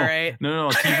 No, right? no,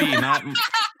 TV. Not.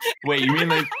 Wait, you mean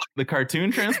the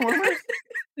cartoon Transformers?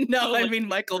 No, I mean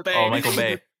Michael Bay. Oh, Michael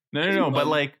Bay. No. But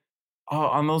like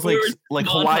on those like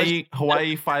Hawaii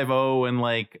 5-0 and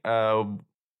like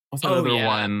what's that other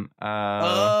one?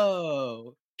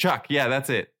 Chuck. Yeah, that's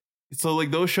it. So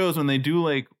like those shows when they do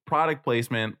like product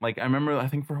placement, like I remember I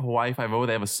think for Hawaii 5-0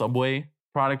 they have a Subway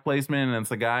product placement and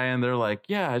it's a guy and they're like,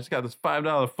 yeah, I just got this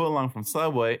 $5 footlong from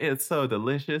Subway. It's so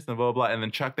delicious and blah blah. And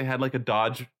then Chuck, they had like a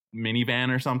Dodge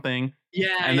minivan or something.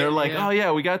 Yeah. And they're like, oh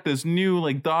yeah, we got this new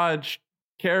like Dodge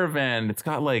Caravan. It's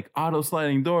got like auto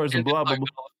sliding doors and blah blah blah.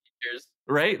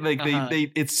 Right? Like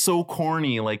they it's so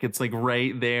corny, like it's like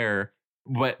right there.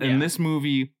 But in this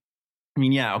movie, I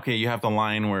mean, yeah, okay, you have the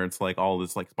line where it's like all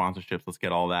this like sponsorships, let's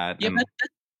get all that. Yeah, and,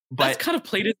 that's kind of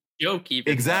played as a joke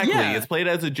even. Exactly. Yeah. It's played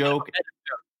as a joke.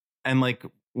 And like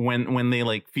when they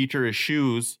like feature his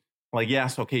shoes, like,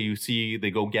 yes, okay, you see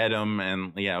they go get them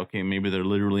and yeah, okay, maybe they're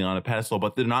literally on a pedestal,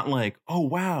 but they're not like, oh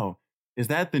wow, is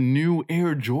that the new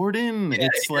Air Jordan? Yeah,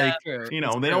 it's like, they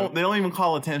don't even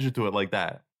call attention to it like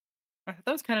that.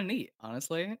 That was kind of neat,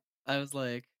 honestly. I was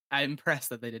like, I'm impressed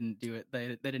that they didn't do it.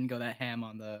 They didn't go that ham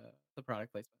on the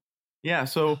product placement. Yeah,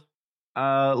 so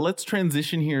let's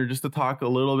transition here just to talk a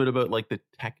little bit about like the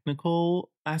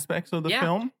technical aspects of the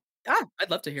film. Yeah, I'd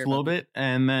love to hear a little bit,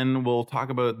 and then we'll talk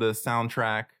about the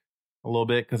soundtrack a little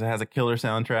bit because it has a killer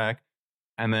soundtrack,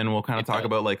 and then we'll kind of talk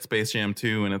about like Space Jam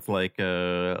 2 and it's like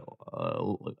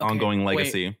ongoing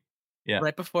legacy. Yeah.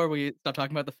 Right before we stop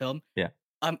talking about the film. Yeah.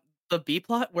 The B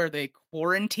plot where they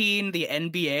quarantine the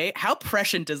NBA. How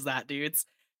prescient is that, dudes?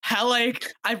 How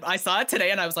like I saw it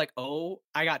today and I was like, oh,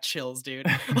 I got chills, dude.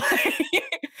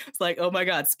 It's like, oh my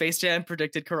god, Space Jam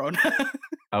predicted Corona.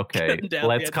 Okay,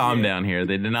 let's calm down here.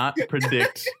 They did not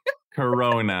predict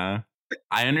Corona.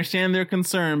 I understand their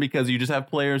concern because you just have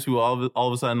players who all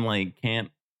of a sudden like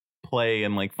can't play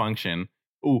and like function.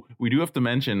 Oh, we do have to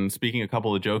mention, speaking a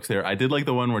couple of jokes there, I did like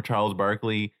the one where Charles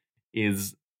Barkley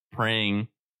is praying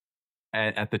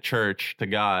at the church to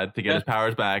God to get his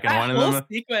powers back, and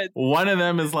one of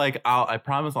them is like, I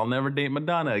promise I'll never date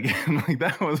Madonna again. Like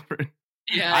that was pretty.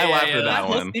 Yeah, I laughed at that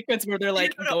whole one. sequence where they're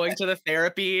like going to the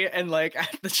therapy and like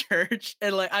at the church,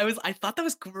 and like I thought that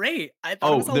was great. I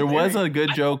thought there was a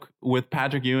good joke with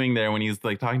Patrick Ewing there when he's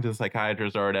like talking to the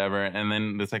psychiatrist or whatever, and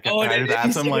then the psychiatrist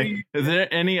asks him like, "Is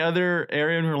there any other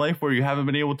area in your life where you haven't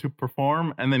been able to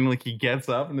perform?" And then like he gets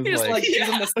up and is like gives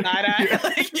him the side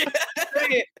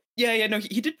eye. Yeah, no,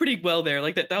 he did pretty well there.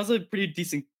 Like that was a pretty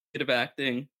decent bit of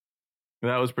acting.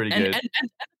 That was pretty good. And the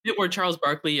bit where Charles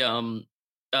Barkley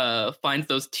finds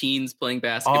those teens playing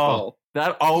basketball. Oh,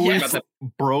 that always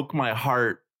broke my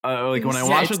heart. Like when I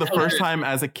watched it the first time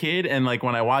as a kid, and like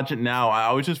when I watch it now, I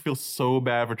always just feel so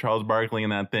bad for Charles Barkley in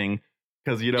that thing,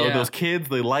 because you know those kids,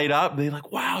 they light up. They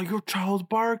like, wow, you're Charles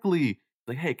Barkley.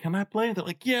 Like, hey, can I play? They're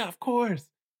like, yeah, of course.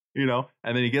 You know,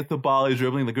 and then he gets the ball, he's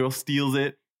dribbling, the girl steals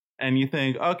it, and you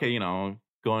think, okay, you know,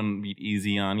 go and beat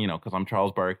easy on, you know, because I'm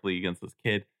Charles Barkley against this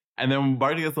kid. And then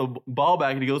Barkley gets the ball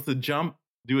back and he goes to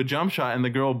do a jump shot, and the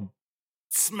girl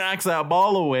smacks that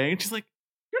ball away, and she's like,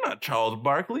 you're not Charles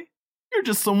Barkley. You're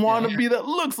just some wannabe that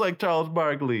looks like Charles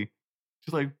Barkley.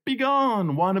 She's like, be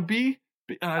gone, wannabe.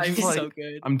 And I just like, so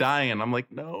good. I'm dying. I'm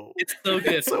like, no. It's so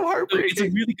good. It's so heartbreaking. It's a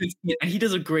really good scene, and he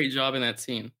does a great job in that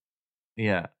scene.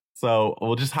 Yeah. So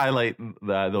we'll just highlight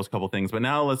those couple things. But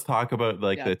now let's talk about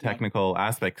like the technical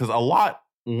aspect, because a lot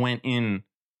went in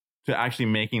to actually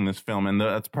making this film, and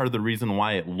that's part of the reason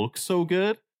why it looks so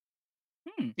good.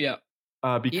 Yeah.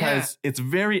 Because it's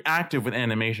very active with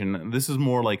animation. This is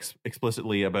more like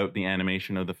explicitly about the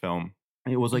animation of the film.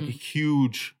 It was like a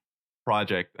huge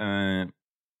project.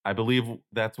 I believe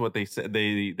that's what they said.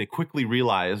 They quickly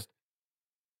realized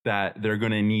that they're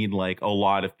going to need like a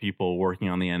lot of people working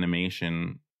on the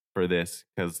animation for this,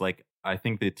 because like I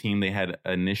think the team they had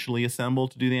initially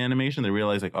assembled to do the animation, they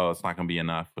realized like, oh, it's not going to be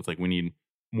enough. It's like we need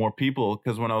more people.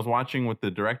 Because when I was watching with the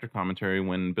director commentary,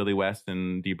 when Billy West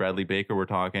and D. Bradley Baker were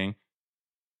talking,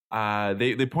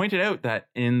 they pointed out that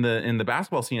in the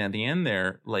basketball scene at the end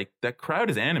there, like that crowd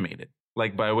is animated.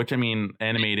 Like, by which I mean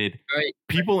animated. Right.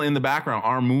 People in the background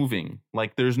are moving.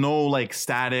 Like there's no like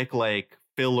static like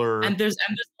filler. And there's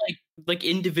like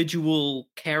individual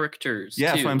characters.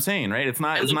 Yeah, too. That's what I'm saying, right? It's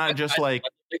not just like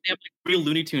they have like real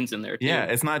Looney Tunes in there too. Yeah,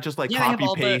 it's not just like copy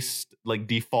paste like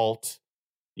default,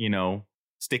 you know,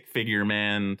 stick figure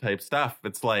man type stuff.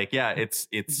 It's like, it's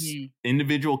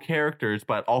individual characters,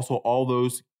 but also all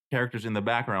those characters in the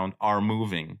background are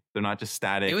moving. They're not just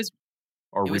static. It was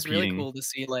really cool to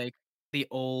see like the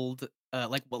old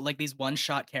like these one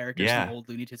shot characters from old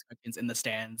Looney Tunes cartoons in the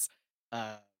stands.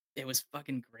 It was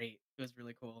fucking great. It was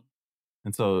really cool.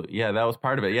 And so that was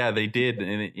part of it. Yeah, they did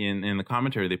in the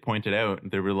commentary, they pointed out,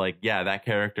 they were like, that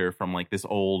character from like this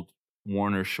old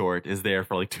Warner short is there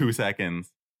for like 2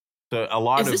 seconds. So a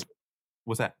lot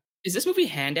what's that? Is this movie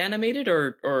hand animated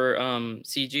or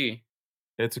CG?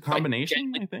 It's a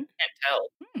combination, I think. Can't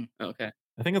tell. Okay.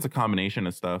 I think it's a combination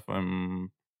of stuff.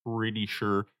 I'm pretty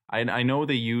sure. I know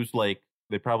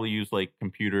they probably use like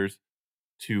computers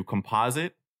to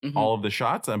composite all of the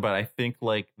shots, but I think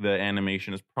like the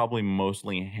animation is probably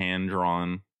mostly hand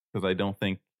drawn, because I don't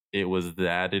think it was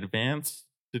that advanced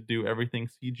to do everything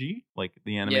CG, like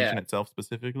the animation itself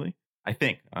specifically. I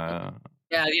think. That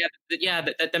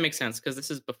makes sense, because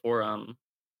this is before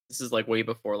this is like way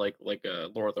before like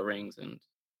Lord of the Rings and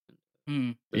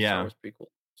Star Wars prequel.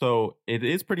 So it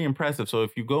is pretty impressive. So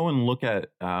if you go and look at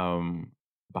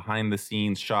behind the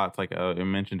scenes shots, like I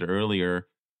mentioned earlier,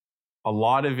 a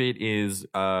lot of it is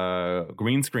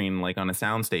green screen, like on a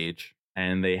soundstage,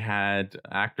 and they had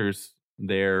actors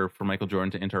there for Michael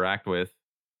Jordan to interact with,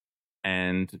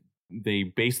 and they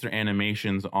based their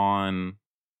animations on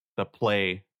the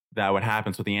play that would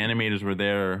happen. So the animators were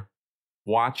there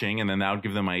watching, and then that would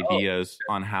give them ideas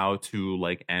on how to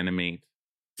like animate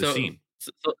the scene.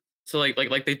 So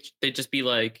like they just be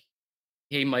like,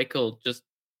 hey, Michael, just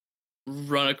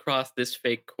run across this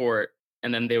fake court,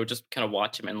 and then they would just kind of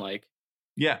watch him and like.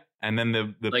 Yeah, and then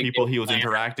the like people he was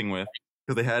interacting with,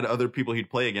 because they had other people he'd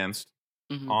play against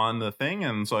on the thing,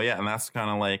 and so and that's kind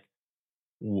of like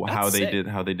how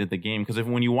they did the game. Because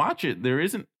when you watch it, there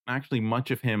isn't actually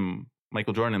much of him,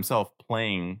 Michael Jordan himself,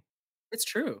 playing. It's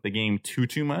true. The game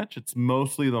too much. It's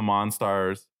mostly the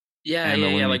Monstars. And the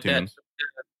Looney Tunes.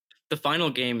 The final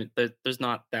game, there's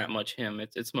not that much him.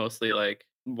 It's mostly like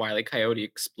Wile E. Coyote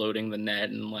exploding the net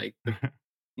and like the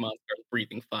monster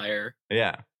breathing fire.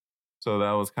 Yeah. So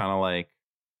that was kind of like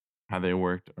how they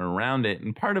worked around it.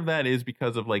 And part of that is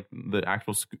because of like the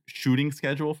actual shooting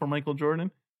schedule for Michael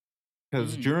Jordan.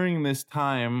 Because during this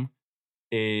time,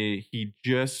 he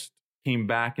just came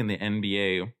back in the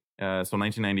NBA. So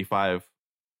 1995,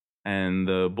 and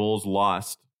the Bulls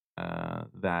lost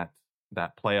that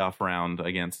playoff round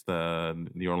against the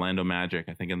Orlando Magic,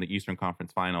 I think in the Eastern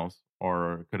Conference Finals,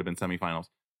 or it could have been semifinals.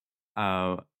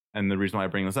 And the reason why I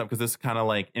bring this up, because this kind of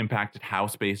like impacted how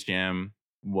Space Jam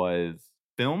was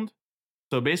filmed.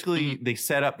 So basically, they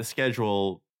set up the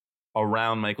schedule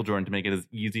around Michael Jordan to make it as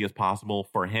easy as possible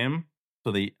for him.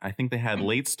 So I think they had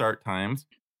late start times.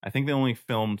 I think they only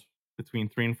filmed between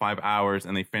 3 and 5 hours,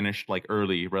 and they finished like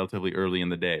relatively early in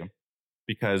the day.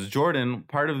 Because Jordan,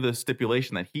 part of the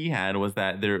stipulation that he had was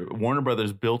that Warner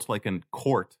Brothers built like a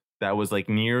court that was like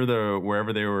near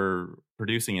wherever they were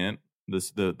producing it,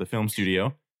 the film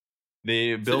studio.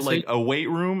 They built like a weight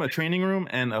room, a training room,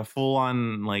 and a full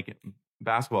on like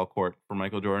basketball court for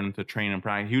Michael Jordan to train and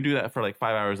practice. He would do that for like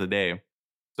 5 hours a day.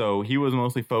 So he was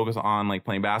mostly focused on like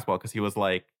playing basketball because he was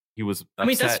upset. I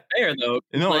mean, that's fair though.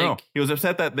 No. He was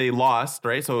upset that they lost,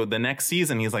 right? So the next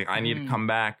season, he's like, I need to come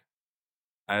back,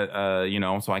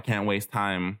 so I can't waste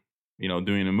time,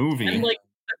 doing a movie. And like,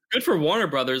 that's good for Warner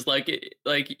Brothers. Like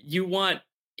you want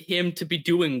him to be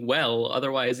doing well,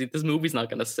 otherwise this movie's not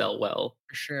going to sell well.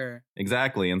 For sure.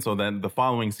 Exactly. And so then the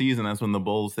following season, that's when the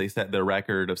Bulls, they set their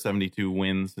record of 72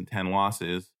 wins and 10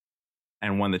 losses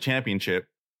and won the championship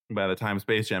by the time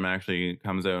Space Jam actually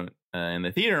comes out in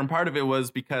the theater. And part of it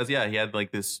was because, he had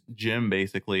like this gym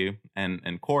basically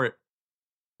and court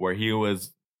where he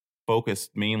was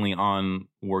focused mainly on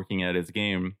working at his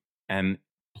game, and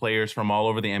players from all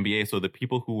over the NBA. So the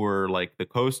people who were like the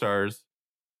co-stars,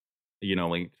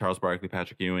 like Charles Barkley,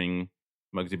 Patrick Ewing,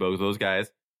 Muggsy Bogues, those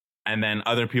guys, and then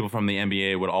other people from the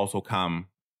NBA would also come.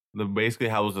 Basically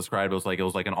how it was described, it was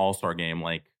like an all-star game,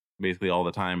 like basically all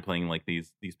the time playing like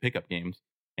these pickup games.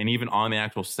 And even on the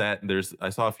actual set, I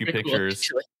saw a few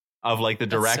pictures of like the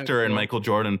director and Michael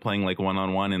Jordan playing like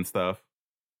one-on-one and stuff.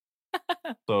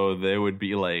 So it'd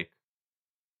be like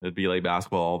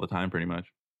basketball all the time, pretty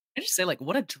much. I just say, like,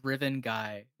 what a driven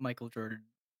guy Michael Jordan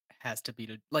has to be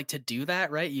to do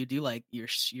that, right? You do like you're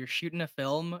shooting a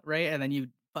film, right, and then you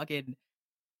fucking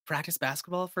practice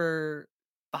basketball for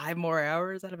 5 more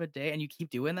hours out of a day, and you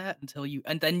keep doing that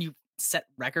and then you set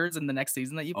records in the next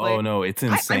season that you play. Oh no, it's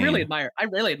insane. I really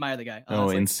admire the guy. Oh,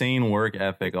 insane work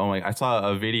ethic. Oh my! I saw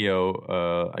a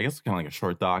video, I guess kind of like a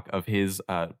short doc of his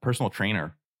personal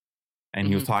trainer, and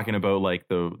he was talking about like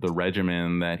the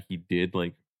regimen that he did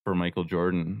like for Michael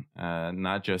Jordan,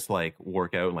 not just like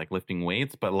workout, like lifting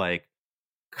weights, but like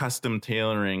custom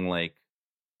tailoring, like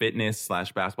fitness /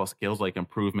 basketball skills, like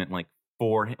improvement, like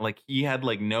for like he had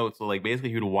like notes. So like basically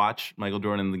he would watch Michael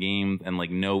Jordan in the game and like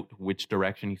note which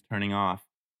direction he's turning off,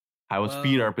 how his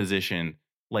feet are positioned,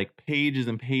 like pages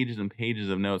and pages and pages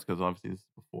of notes. Because obviously this is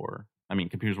before, I mean,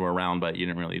 computers were around, but you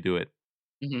didn't really do it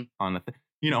on the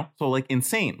so like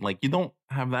insane. Like you don't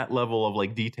have that level of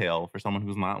like detail for someone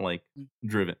who's not like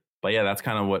driven. But yeah, that's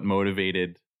kind of what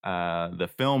motivated the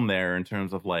film there in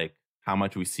terms of like how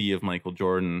much we see of Michael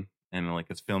Jordan and like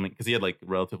his filming, because he had like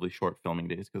relatively short filming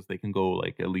days because they can go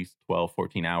like at least 12,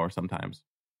 14 hours sometimes.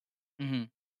 And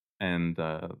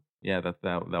that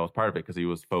was part of it because he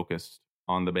was focused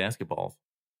on the basketballs.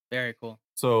 Very cool.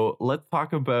 So let's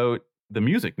talk about the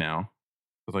music now.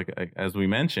 Because like as we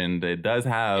mentioned, it does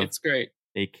have it's great.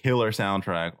 A killer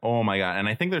soundtrack. Oh my god. And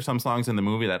I think there's some songs in the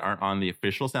movie that aren't on the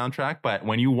official soundtrack, but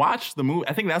when you watch the movie,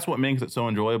 I think that's what makes it so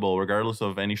enjoyable, regardless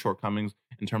of any shortcomings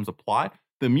in terms of plot.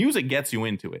 The music gets you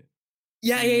into it.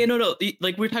 Yeah, no.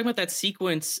 Like we were talking about that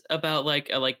sequence about like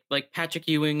Patrick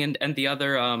Ewing and the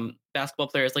other basketball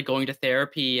players like going to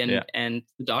therapy and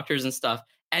the doctors and stuff.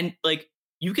 And like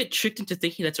you get tricked into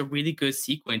thinking that's a really good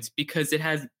sequence because it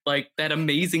has like that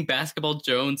amazing Basketball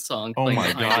Jones song. Oh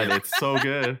my god, it's so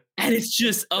good. And it's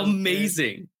just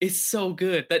amazing. It's so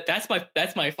good. That's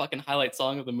my fucking highlight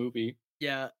song of the movie.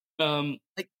 Yeah.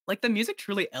 Like the music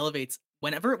truly elevates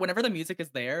whenever the music is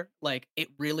there, like it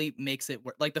really makes it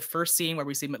work. Like the first scene where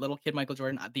we see little kid Michael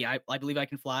Jordan, I Believe I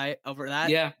Can Fly over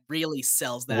that really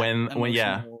sells that.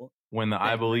 When the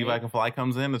I Believe I Can Fly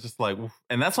comes in, it's just like, oof.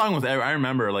 And that song was, I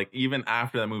remember like even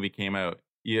after that movie came out,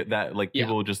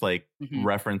 people would just like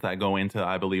reference that, go into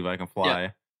I Believe I Can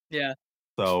Fly. Yeah.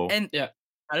 So I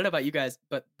don't know about you guys,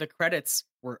 but the credits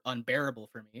were unbearable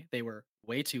for me. They were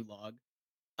way too long.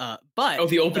 But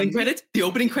the opening credits? The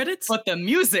opening credits? But the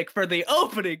music for the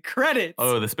opening credits.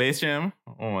 Oh, the Space Jam?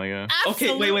 Oh my god.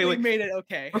 Absolutely wait. Made it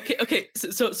okay. Okay.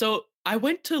 So I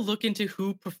went to look into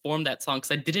who performed that song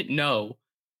because I didn't know.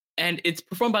 and it's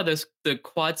performed by the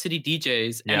Quad City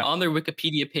DJs. And on their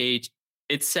Wikipedia page,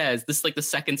 it says, this is like the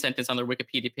second sentence on their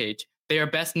Wikipedia page, they are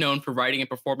best known for writing and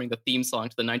performing the theme song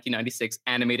to the 1996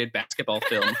 animated basketball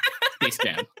film Space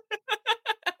Jam.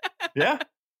 Yeah,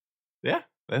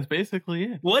 that's basically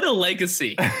it. What a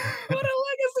legacy! What a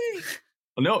legacy!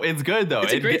 No, it's good though.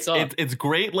 It's a great song. It's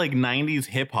great, like 90s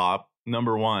hip hop.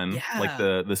 Number one, like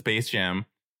the Space Jam.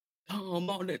 Come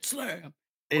on, it's slam.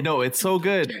 No, it's so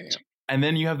good. And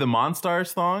then you have the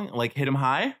Monstars song, like "Hit 'Em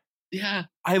High." Yeah,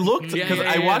 I looked because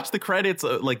I watched the credits,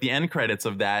 like the end credits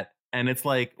of that, and it's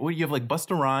like, what you have, like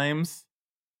Busta Rhymes.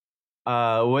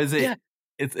 What is it? Yeah.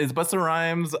 It's Busta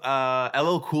Rhymes,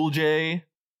 LL Cool J.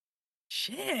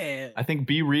 Shit. I think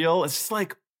Be Real. It's just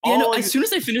like, as soon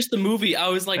as I finished the movie, I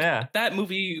was like, that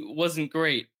movie wasn't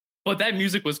great. But that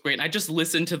music was great. And I just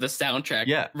listened to the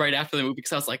soundtrack right after the movie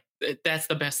because I was like, that's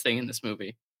the best thing in this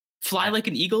movie. Fly Like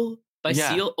an Eagle by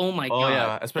Seal. Oh my God.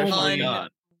 Yeah. Especially oh my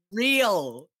God.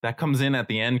 Real. That comes in at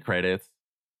the end credits.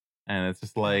 And it's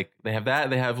just like, they have that.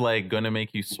 They have like Gonna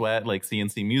Make You Sweat, like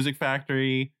CNC Music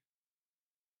Factory.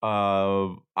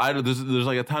 There's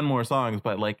like a ton more songs,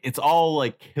 but like it's all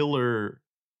like killer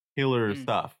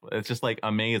stuff. It's just like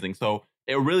amazing. So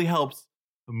it really helps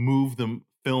move the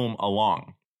film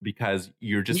along. Because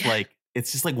you're just like,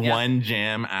 it's just like one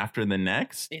jam after the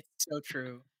next. It's so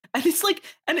true. And it's like,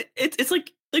 and it's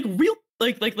like real,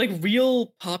 like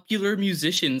real popular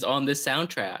musicians on this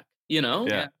soundtrack, you know?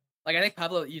 Yeah. Like I think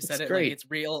Pablo, you said it's great. Like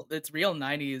it's real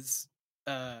 90s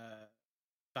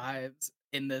vibes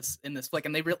in this flick.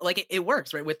 And they like it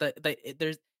works, right? With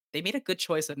they made a good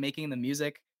choice of making the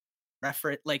music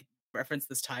reference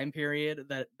this time period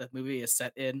that the movie is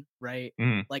set in, right?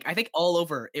 Like I think all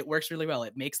over it works really well.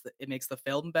 It makes the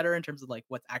film better in terms of like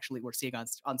what's actually we're seeing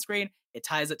on screen. It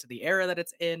ties it to the era that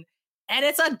it's in, and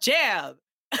it's a jam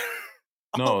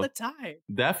all the time.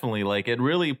 Definitely, like it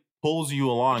really pulls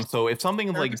you along. So if something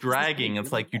is like dragging,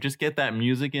 it's like you just get that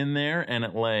music in there, and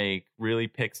it like really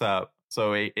picks up.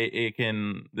 So it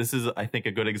can. This is, I think,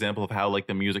 a good example of how like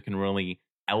the music can really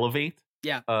elevate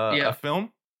a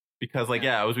film. Because like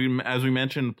as we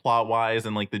mentioned, plot wise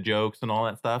and like the jokes and all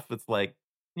that stuff, it's like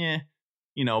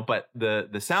but the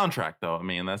soundtrack though, I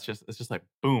mean, it's just like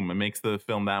boom, it makes the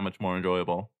film that much more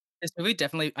enjoyable. This movie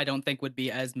definitely I don't think would be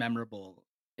as memorable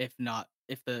if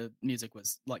the music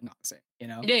was like not the same, you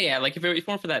know? Yeah, like if it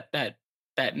weren't for that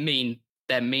main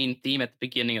theme at the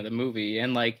beginning of the movie,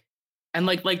 and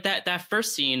that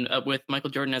first scene with Michael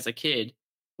Jordan as a kid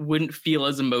wouldn't feel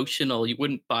as emotional. You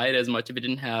wouldn't buy it as much if it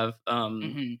didn't have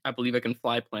I Believe I Can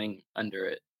Fly playing under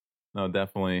it. No,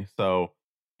 definitely. So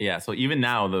so even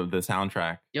now the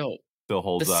soundtrack still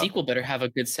holds up. The sequel better have a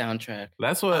good soundtrack.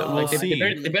 That's what we'll see.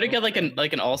 They better get like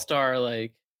an all-star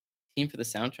like team for the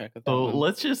soundtrack of that one.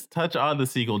 Let's just touch on the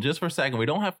sequel just for a second. We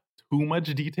don't have too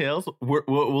much details.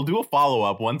 We'll do a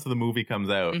follow-up once the movie comes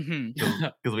out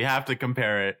because we have to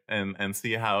compare it and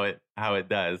see how it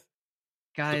does.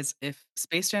 Guys, if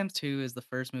Space Jam 2 is the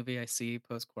first movie I see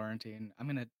post-quarantine, I'm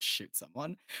going to shoot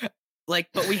someone. Like,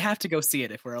 but we have to go see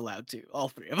it if we're allowed to. All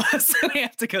three of us. We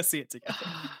have to go see it together.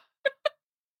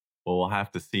 Well, we'll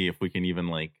have to see if we can even,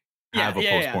 like, have a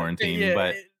post-quarantine.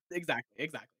 But exactly.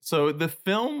 So the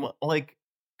film, like,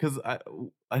 because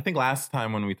I think last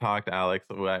time when we talked, Alex,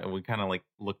 we kind of, like,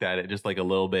 looked at it just, like, a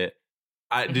little bit.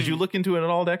 Did you look into it at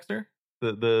all, Dexter?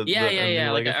 Like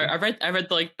I read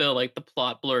the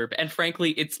plot blurb, and frankly,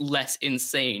 it's less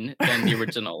insane than the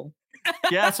original.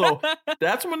 So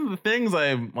that's one of the things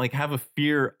I like have a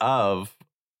fear of,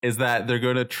 is that they're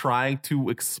going to try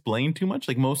to explain too much,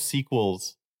 like most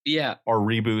sequels, or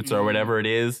reboots or whatever it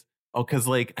is. Oh, because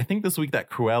like I think this week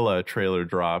that Cruella trailer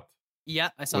dropped. Yeah,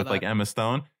 I saw with that. Like Emma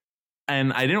Stone,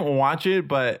 and I didn't watch it,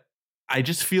 but I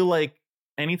just feel like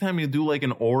anytime you do like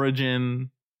an origin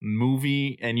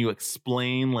movie and you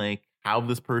explain like how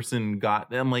this person got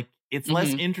them, like it's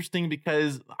less interesting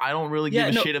because I don't really give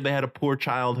a shit if they had a poor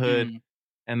childhood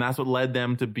and that's what led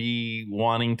them to be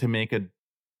wanting to make a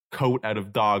coat out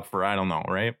of dog fur. I don't know,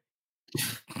 right?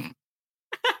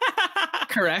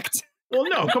 Correct. Well,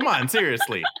 no, come on,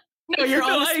 seriously. No, you're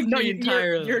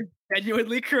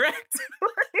genuinely correct.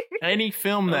 Any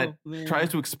film that tries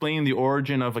to explain the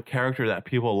origin of a character that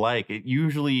people like, it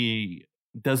usually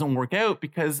doesn't work out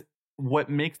because what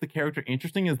makes the character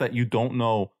interesting is that you don't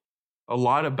know a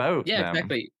lot about them.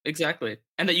 Exactly.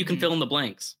 And that you can fill in the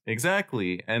blanks.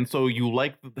 Exactly. And so you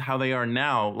like how they are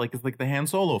now. Like it's like the Han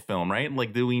Solo film, right?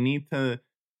 Like, do we need to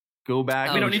go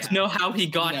back? We don't need to know how he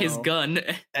got his gun.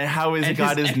 And how he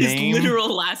got his name. His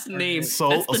literal last name. So,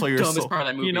 That's the you're dumbest part of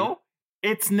that movie. You know,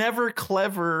 it's never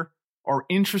clever are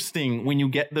interesting when you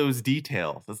get those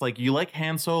details. It's like you like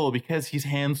Han Solo because he's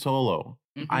Han Solo.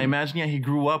 I imagine, he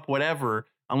grew up, whatever.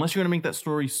 Unless you're going to make that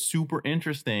story super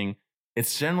interesting,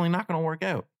 it's generally not going to work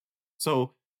out.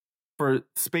 So for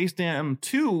Space Jam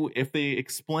 2, if they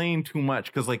explain too much,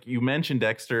 because like you mentioned,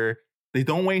 Dexter, they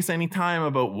don't waste any time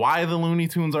about why the Looney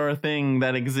Tunes are a thing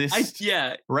that exists.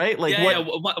 Right? Like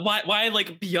why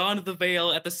like beyond the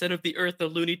veil at the center of the earth, the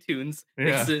Looney Tunes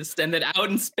exist, and then out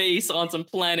in space on some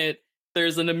planet,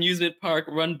 there's an amusement park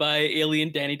run by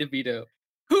alien Danny DeVito,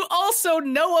 who also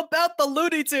know about the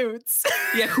Looney Tunes.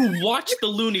 Who watch the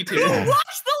Looney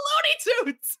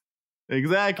Tunes.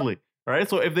 Exactly. All right.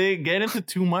 So if they get into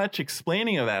too much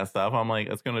explaining of that stuff, I'm like,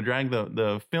 it's going to drag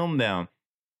the film down.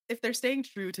 If they're staying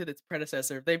true to its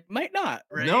predecessor, they might not,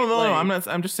 right? No, like, I'm not.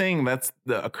 I'm just saying that's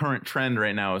a current trend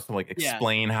right now, is to like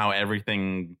explain how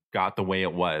everything got the way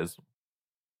it was.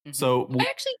 So I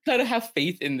actually kind of have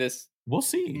faith in this. We'll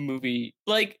see. Movie,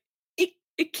 like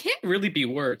it can't really be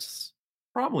worse.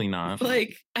 Probably not.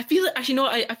 Like I feel like, actually, no,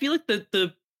 I feel like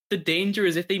the danger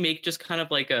is if they make just kind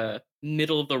of like a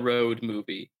middle of the road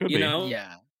movie. Could you be. know?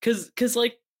 Yeah. Because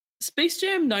like Space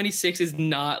Jam 96 is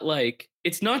not like,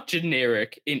 it's not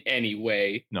generic in any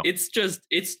way. No. It's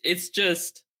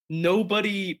just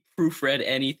nobody proofread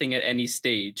anything at any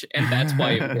stage, and that's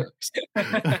why it works.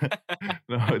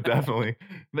 No, definitely.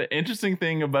 The interesting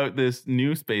thing about this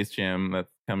new Space Jam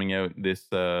that's coming out,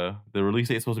 the release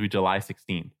date is supposed to be July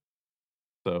 16th.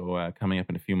 So coming up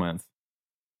in a few months.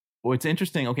 What's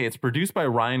interesting, okay, it's produced by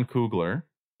Ryan Coogler,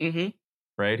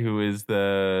 right, who is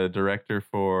the director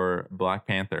for Black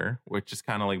Panther, which just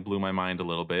kind of like blew my mind a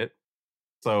little bit.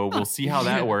 So we'll see how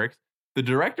that works. The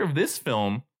director of this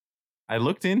film, I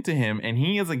looked into him, and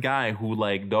he is a guy who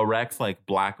like directs like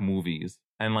black movies.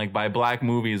 And like by black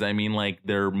movies, I mean like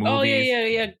their movies. Oh,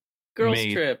 yeah. Girls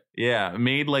Trip. Yeah,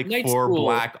 made like Night for School.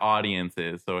 Black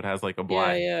audiences. So it has like a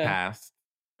black cast.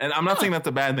 And I'm not saying that's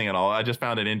a bad thing at all. I just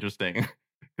found it interesting.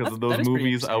 Because those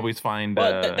movies I always find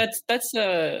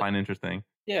find interesting.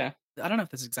 Yeah. I don't know if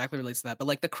this exactly relates to that, but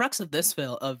like the crux of this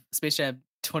film of Space Jam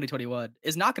 2021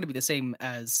 is not going to be the same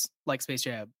as like Space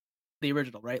Jam, the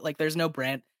original, right? Like there's no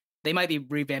brand. They might be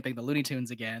revamping the Looney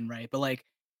Tunes again, right? But like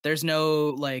there's no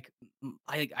like,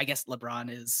 I guess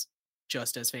LeBron is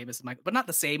just as famous as Michael, but not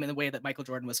the same in the way that Michael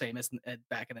Jordan was famous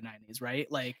back in the 90s, right?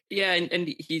 Like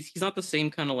and he's not the same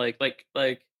kind of like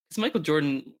because Michael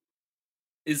Jordan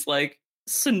is like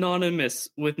synonymous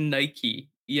with Nike,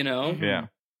 you know? Yeah.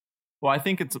 Well, I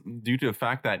think it's due to the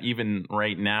fact that even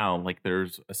right now, like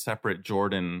there's a separate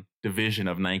Jordan division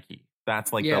of Nike.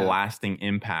 That's like the lasting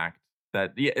impact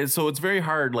that, so it's very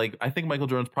hard. Like I think Michael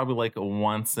Jordan's probably like a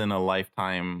once in a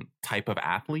lifetime type of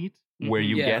athlete where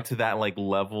you get to that like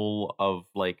level of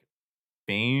like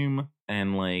fame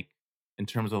and like in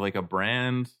terms of like a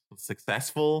brand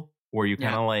successful where you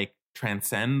kind of like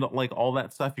transcend like all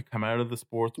that stuff. You come out of the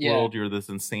sports world, you're this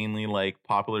insanely like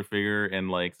popular figure in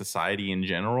like society in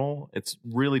general. It's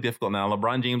really difficult now.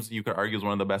 LeBron James, you could argue, is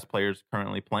one of the best players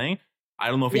currently playing. I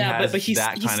don't know if he has but he's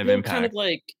kind of impact. Kind of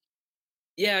like,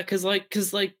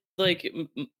 because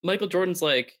Michael Jordan's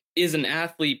like is an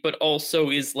athlete, but also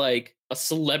is like a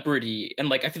celebrity, and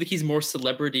like I feel like he's more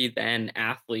celebrity than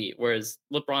athlete, whereas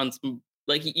LeBron's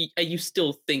like you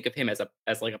still think of him as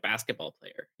like a basketball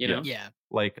player, you know? Yeah.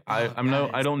 Like I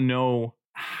don't know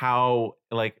how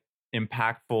like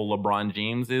impactful LeBron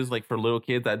James is like for little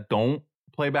kids that don't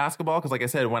play basketball. Because like I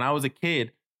said, when I was a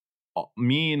kid,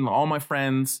 me and all my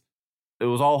friends, it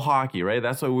was all hockey, right?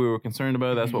 That's what we were concerned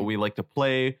about. That's what we like to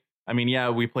play. I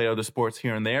mean, we played other sports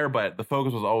here and there, but the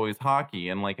focus was always hockey.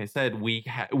 And like I said, we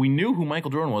knew who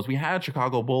Michael Jordan was. We had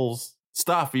Chicago Bulls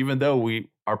stuff, even though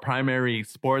our primary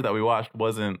sport that we watched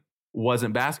wasn't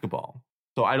basketball.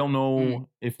 So I don't know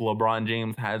if LeBron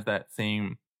James has that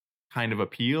same kind of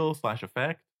appeal /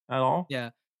 effect at all. Yeah.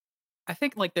 I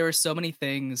think like there were so many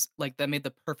things like that made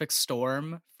the perfect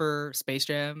storm for Space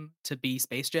Jam to be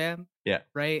Space Jam. Yeah.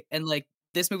 Right. And like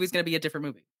this movie's going to be a different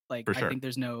movie. Like for sure. I think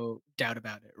there's no doubt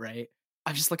about it. Right.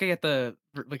 I'm just looking at the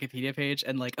Wikipedia page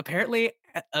and like apparently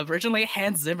originally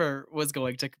Hans Zimmer was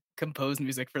going to compose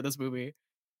music for this movie.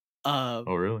 Oh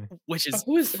really? Which is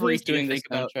who is doing this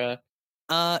soundtrack?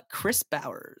 Chris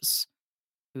Bowers,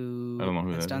 who I don't know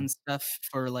who has that done is. stuff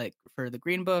for the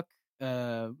Green Book,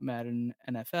 Madden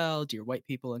NFL, Dear White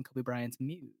People, and Kobe Bryant's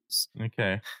Muse.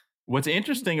 Okay. What's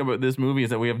interesting about this movie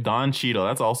is that we have Don Cheadle.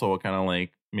 That's also what kind of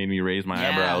like made me raise my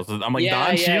eyebrows. I'm like,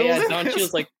 Don Cheadle? Yeah. Don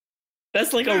Cheadle's like,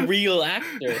 that's like a real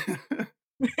actor.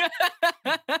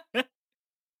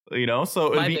 You know,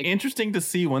 so it'd be interesting to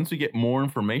see once we get more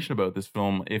information about this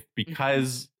film, if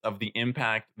because of the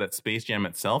impact that Space Jam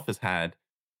itself has had,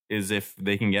 is if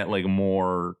they can get like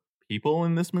more people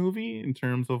in this movie in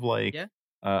terms of like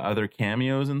other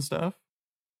cameos and stuff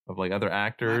of like other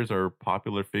actors or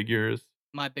popular figures.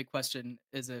 My big question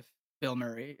is if Bill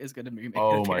Murray is going to be making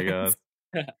Oh my god.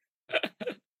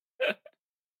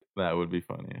 That would be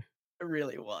funny. I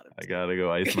really want him. I gotta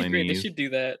go ice my Great, knees. they should do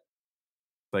that.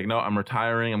 It's like, no, I'm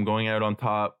retiring. I'm going out on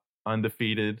top,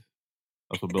 undefeated.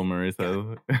 That's what Bill Murray says.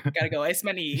 Gotta go ice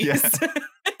my knees. Yeah.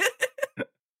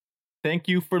 Thank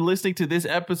you for listening to this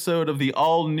episode of the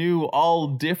all new, all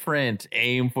different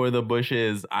Aim for the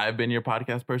Bushes. I've been your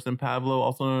podcast person, Pavlo,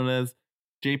 also known as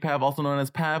JPav, also known as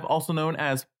Pav, also known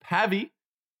as Pavi.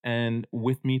 And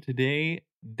with me today,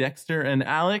 Dexter and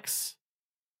Alex.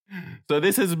 So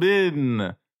this has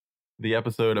been the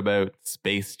episode about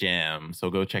Space Jam.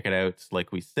 So go check it out,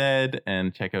 like we said,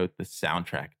 and check out the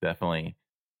soundtrack, definitely.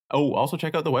 Oh, also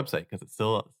check out the website because it's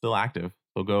still active.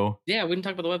 So go. Yeah, we didn't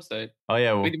talk about the website. Oh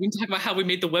yeah, we didn't talk about how we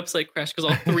made the website crash because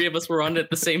all three of us were on it at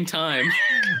the same time.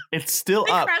 It's still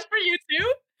up. Crash for you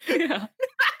too. Yeah.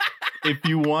 If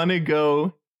you want to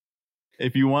go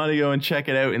and check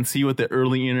it out and see what the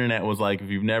early internet was like, if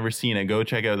you've never seen it, go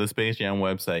check out the Space Jam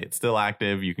website. It's still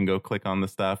active. You can go click on the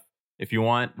stuff. If you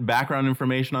want background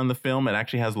information on the film, it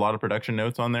actually has a lot of production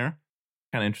notes on there.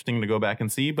 Kind of interesting to go back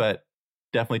and see, but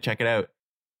definitely check it out.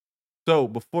 So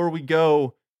before we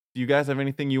go, do you guys have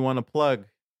anything you want to plug?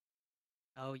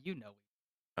 Oh, you know.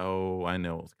 Oh, I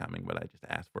know it was coming, but I just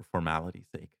asked for formality's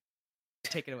sake.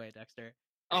 Take it away, Dexter.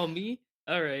 Oh, me?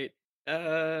 All right.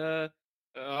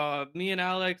 Me and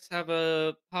Alex have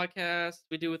a podcast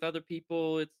we do with other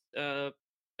people. It's a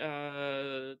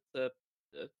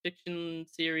fiction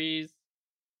series.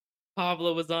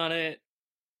 Pablo was on it.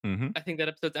 Mm-hmm. I think that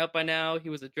episode's out by now. He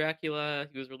was a Dracula.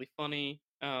 He was really funny.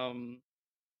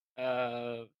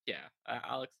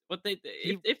 Alex, what they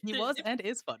if he was and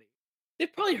is funny.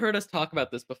 They've probably heard us talk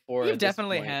about this before. You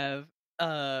definitely have.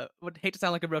 Would hate to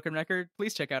sound like a broken record.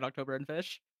 Please check out October and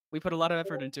Fish. We put a lot of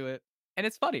effort into it, and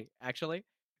it's funny actually.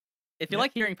 If you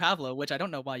like hearing Pavlo, which I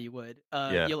don't know why you would,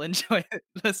 you'll enjoy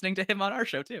listening to him on our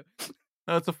show too.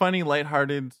 No, it's a funny,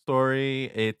 lighthearted story.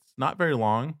 It's not very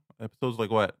long. Episodes like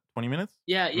what, 20 minutes?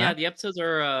 Yeah. The episodes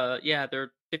are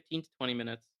they're 15 to 20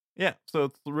 minutes. Yeah, so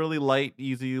it's really light,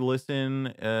 easy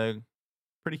listen,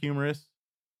 pretty humorous.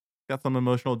 Got some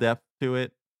emotional depth to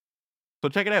it. So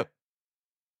check it out.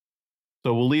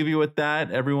 So we'll leave you with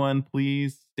that. Everyone,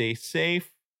 please stay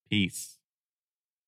safe. Peace.